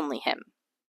and only him.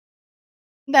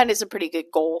 That is a pretty good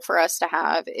goal for us to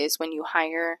have, is when you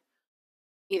hire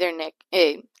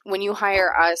when you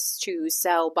hire us to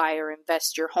sell, buy, or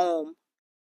invest your home,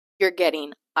 you're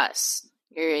getting us.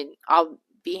 I'll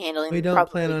be handling. We don't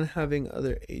plan on having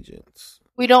other agents.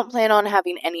 We don't plan on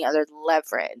having any other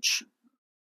leverage.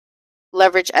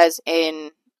 Leverage as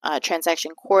in a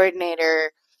transaction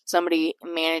coordinator, somebody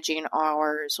managing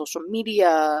our social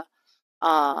media.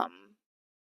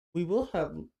 We will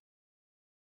have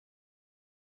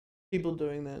people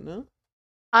doing that, no?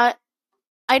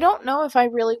 I don't know if I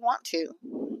really want to.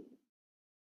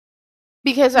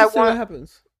 Because what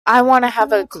happens. I want to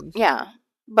have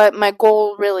but my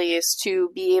goal really is to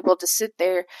be able to sit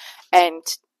there and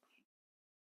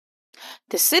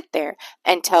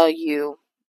tell you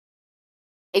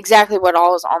exactly what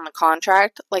all is on the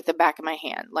contract, like the back of my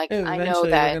hand. Like I know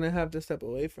that we're gonna have to step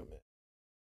away from it.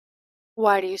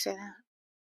 Why do you say that?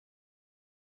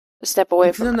 Step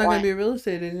away from it. Because I'm not gonna be a real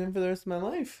estate agent for the rest of my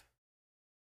life.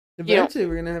 Eventually,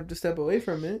 we're gonna have to step away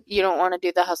from it. You don't want to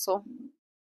do the hustle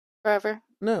forever?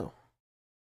 No.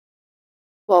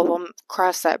 Well, we'll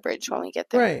cross that bridge when we get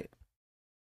there. Right.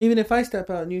 Even if I step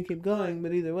out and you keep going,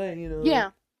 but either way,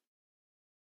 Yeah.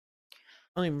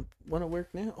 I don't even want to work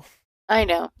now. I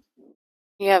know.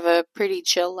 You have a pretty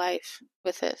chill life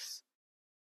with this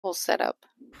whole setup.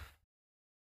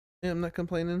 Yeah, I'm not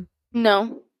complaining.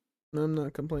 No. No, I'm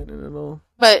not complaining at all.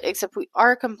 But except we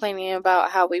are complaining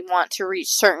about how we want to reach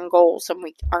certain goals and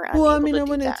we aren't Well, I unable mean, to I do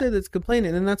wouldn't that. say that's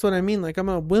complaining, and that's what I mean. Like,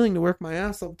 I'm willing to work my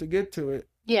ass off to get to it.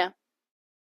 Yeah.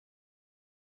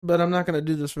 But I'm not going to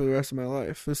do this for the rest of my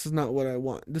life. This is not what I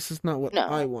want. This is not what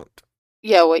I want.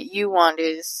 Yeah, what you want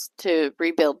is to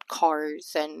rebuild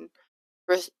cars and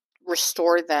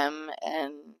restore them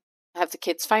and have the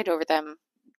kids fight over them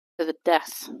to the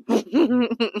death. I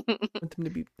want them to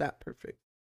be that perfect.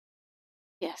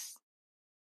 Yes.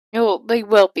 They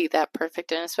will be that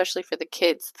perfect, and especially for the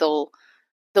kids, they'll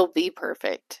be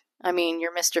perfect. I mean,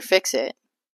 you're Mr. Fix-It.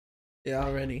 Yeah,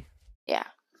 already. Yeah.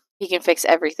 He can fix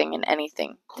everything and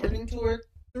anything. According to our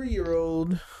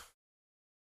 3-year-old.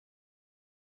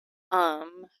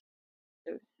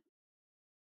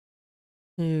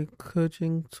 Yeah,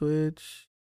 coaching Switch.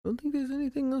 I don't think there's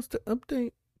anything else to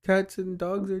update. Cats and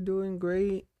dogs are doing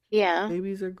great. Yeah.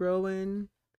 Babies are growing.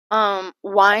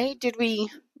 Why did we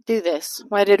do this?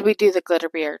 Why did we do the glitter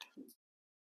beard?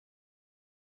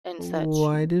 And such.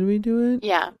 Why did we do it?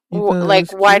 Yeah.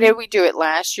 Because why did we do it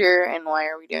last year and why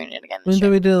are we doing it again this year?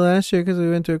 We did it last year because we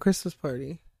went to a Christmas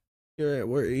party.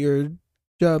 Your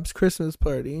job's Christmas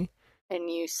party. And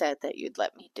you said that you'd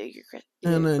let me do your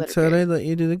and I said I'd let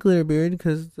you do the glitter beard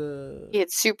because he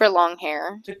had super long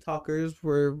hair. TikTokers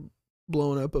were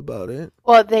blown up about it.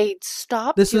 Well, they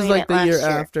stopped. This is like the year year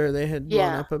after they had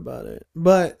blown up about it,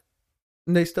 but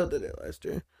they still did it last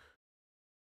year.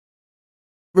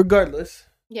 Regardless,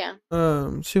 yeah.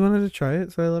 She wanted to try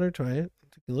it, so I let her try it.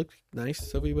 It looked nice,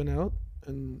 so we went out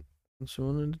and she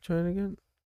wanted to try it again.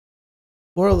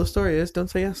 Moral of the story is, don't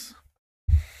say yes.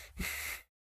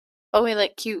 Oh, we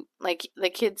cute. Like the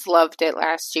kids loved it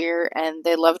last year, and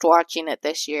they loved watching it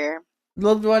this year.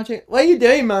 Loved watching. What are you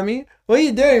doing, mommy? What are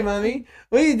you doing, mommy?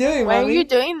 What are you doing, mommy? Why are you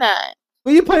doing that?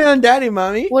 What are you putting on daddy,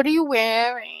 mommy? What are you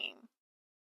wearing?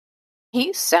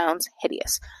 He sounds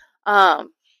hideous. But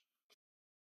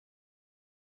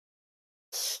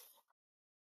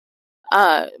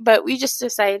we just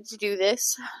decided to do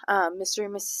this, Mr.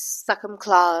 and Mrs. Suckem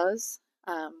Claus,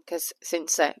 because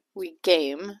since we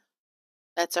game,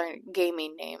 that's our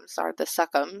gaming names, are the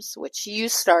Suckems, which you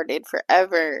started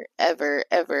forever, ever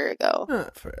ago.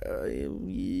 Not for,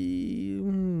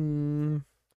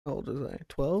 how old was I?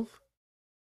 12?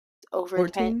 Over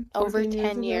 14? 10, over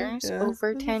 10 years. Yeah,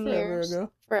 over 10 years.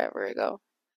 Forever ago.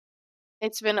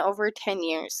 It's been over 10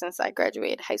 years since I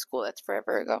graduated high school. That's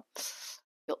forever ago.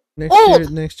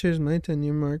 Next year's my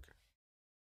 10-year mark.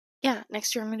 Yeah,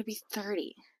 next year I'm going to be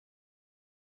 30.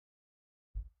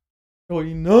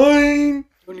 29!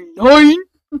 All right,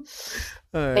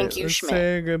 thank you, let's Schmidt.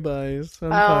 say our goodbyes.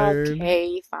 I'm tired.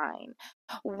 Okay, fine.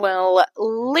 Well,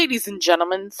 ladies and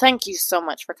gentlemen, thank you so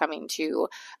much for coming to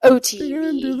OTV. You're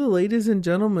going to do the ladies and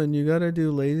gentlemen. You got to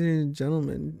do ladies and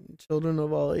gentlemen. Children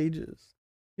of all ages.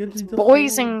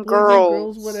 Boys and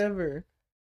girls. Whatever.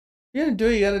 You're going to do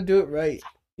it, you got to do it right.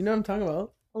 You know what I'm talking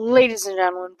about? Ladies and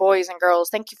gentlemen, boys and girls,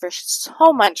 thank you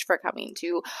so much for coming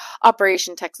to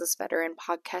Operation Texas Veteran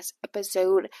Podcast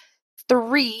Episode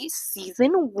 3,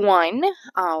 Season 1.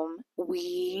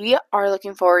 We are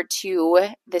looking forward to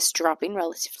this dropping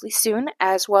relatively soon,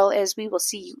 as well as we will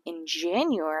see you in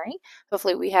January.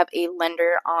 Hopefully we have a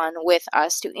lender on with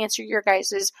us to answer your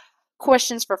guys'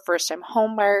 questions for first-time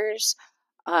homebuyers,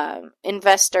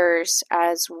 investors,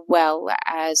 as well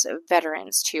as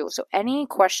veterans too. So any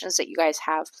questions that you guys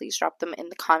have, please drop them in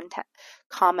the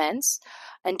comments,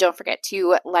 and don't forget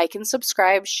to like and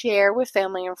subscribe, share with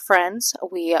family and friends.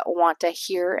 We want to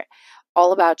hear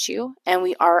all about you, and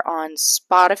we are on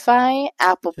Spotify,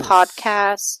 Apple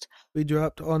Podcast. We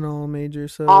dropped on all major,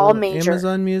 so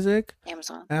Amazon Music,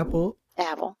 Apple.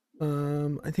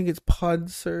 I think it's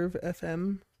Podserve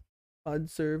FM,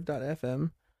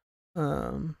 podserve.fm.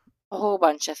 A whole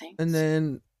bunch of things. And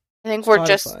then I think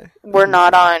we're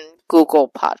not on Google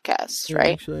Podcasts,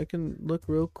 right? Actually, I can look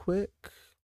real quick.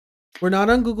 We're not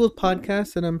on Google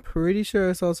Podcasts, and I'm pretty sure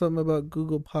I saw something about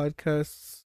Google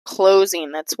Podcasts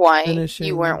closing. That's why finishing,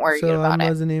 you weren't worried about it. I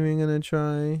wasn't even gonna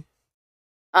try.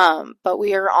 But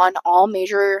we are on all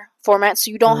major formats,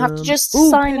 so you don't have to just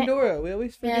sign Pandora. it. We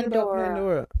always forget about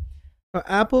Pandora.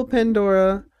 Apple,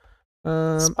 Pandora.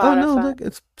 Spotify. Oh no! Look,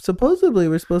 it's supposedly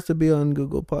we're supposed to be on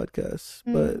Google Podcasts,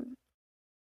 but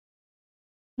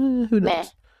Who knows? Meh.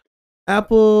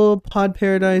 Apple, Pod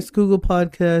Paradise, Google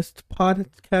Podcast,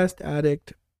 Podcast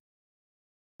Addict,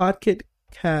 Pocket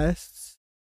Casts,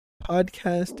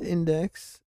 Podcast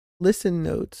Index, Listen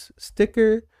Notes,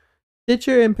 Stitcher,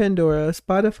 and Pandora,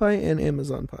 Spotify, and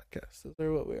Amazon Podcasts. Those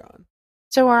are what we're on.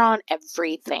 So we're on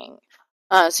everything.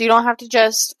 So you don't have to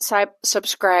just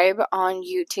subscribe on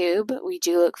YouTube. We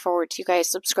do look forward to you guys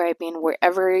subscribing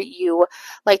wherever you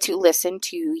like to listen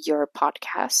to your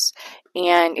podcasts.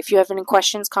 And if you have any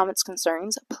questions, comments,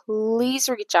 concerns, please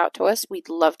reach out to us. We'd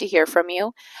love to hear from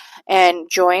you. And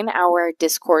join our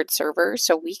Discord server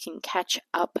so we can catch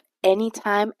up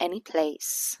anytime, any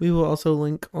place. We will also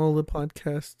link all the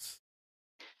podcasts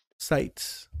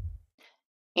sites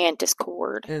and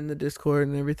Discord. And the Discord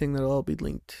and everything, that'll all be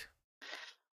linked.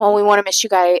 Well, we want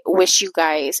to wish you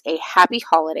guys a happy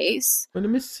holidays. Gonna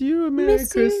miss you, a Merry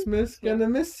Christmas. Gonna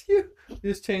miss you. You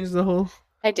just changed the whole...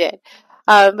 I did.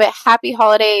 But happy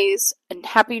holidays and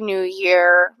happy new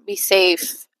year. Be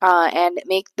safe and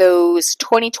make those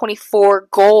 2024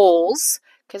 goals,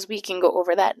 because we can go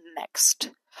over that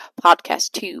next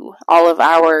podcast too. All of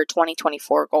our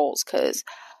 2024 goals, because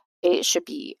it should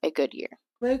be a good year.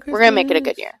 We're going to make it a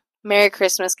good year. Merry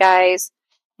Christmas, guys,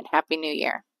 and Happy New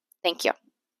Year. Thank you.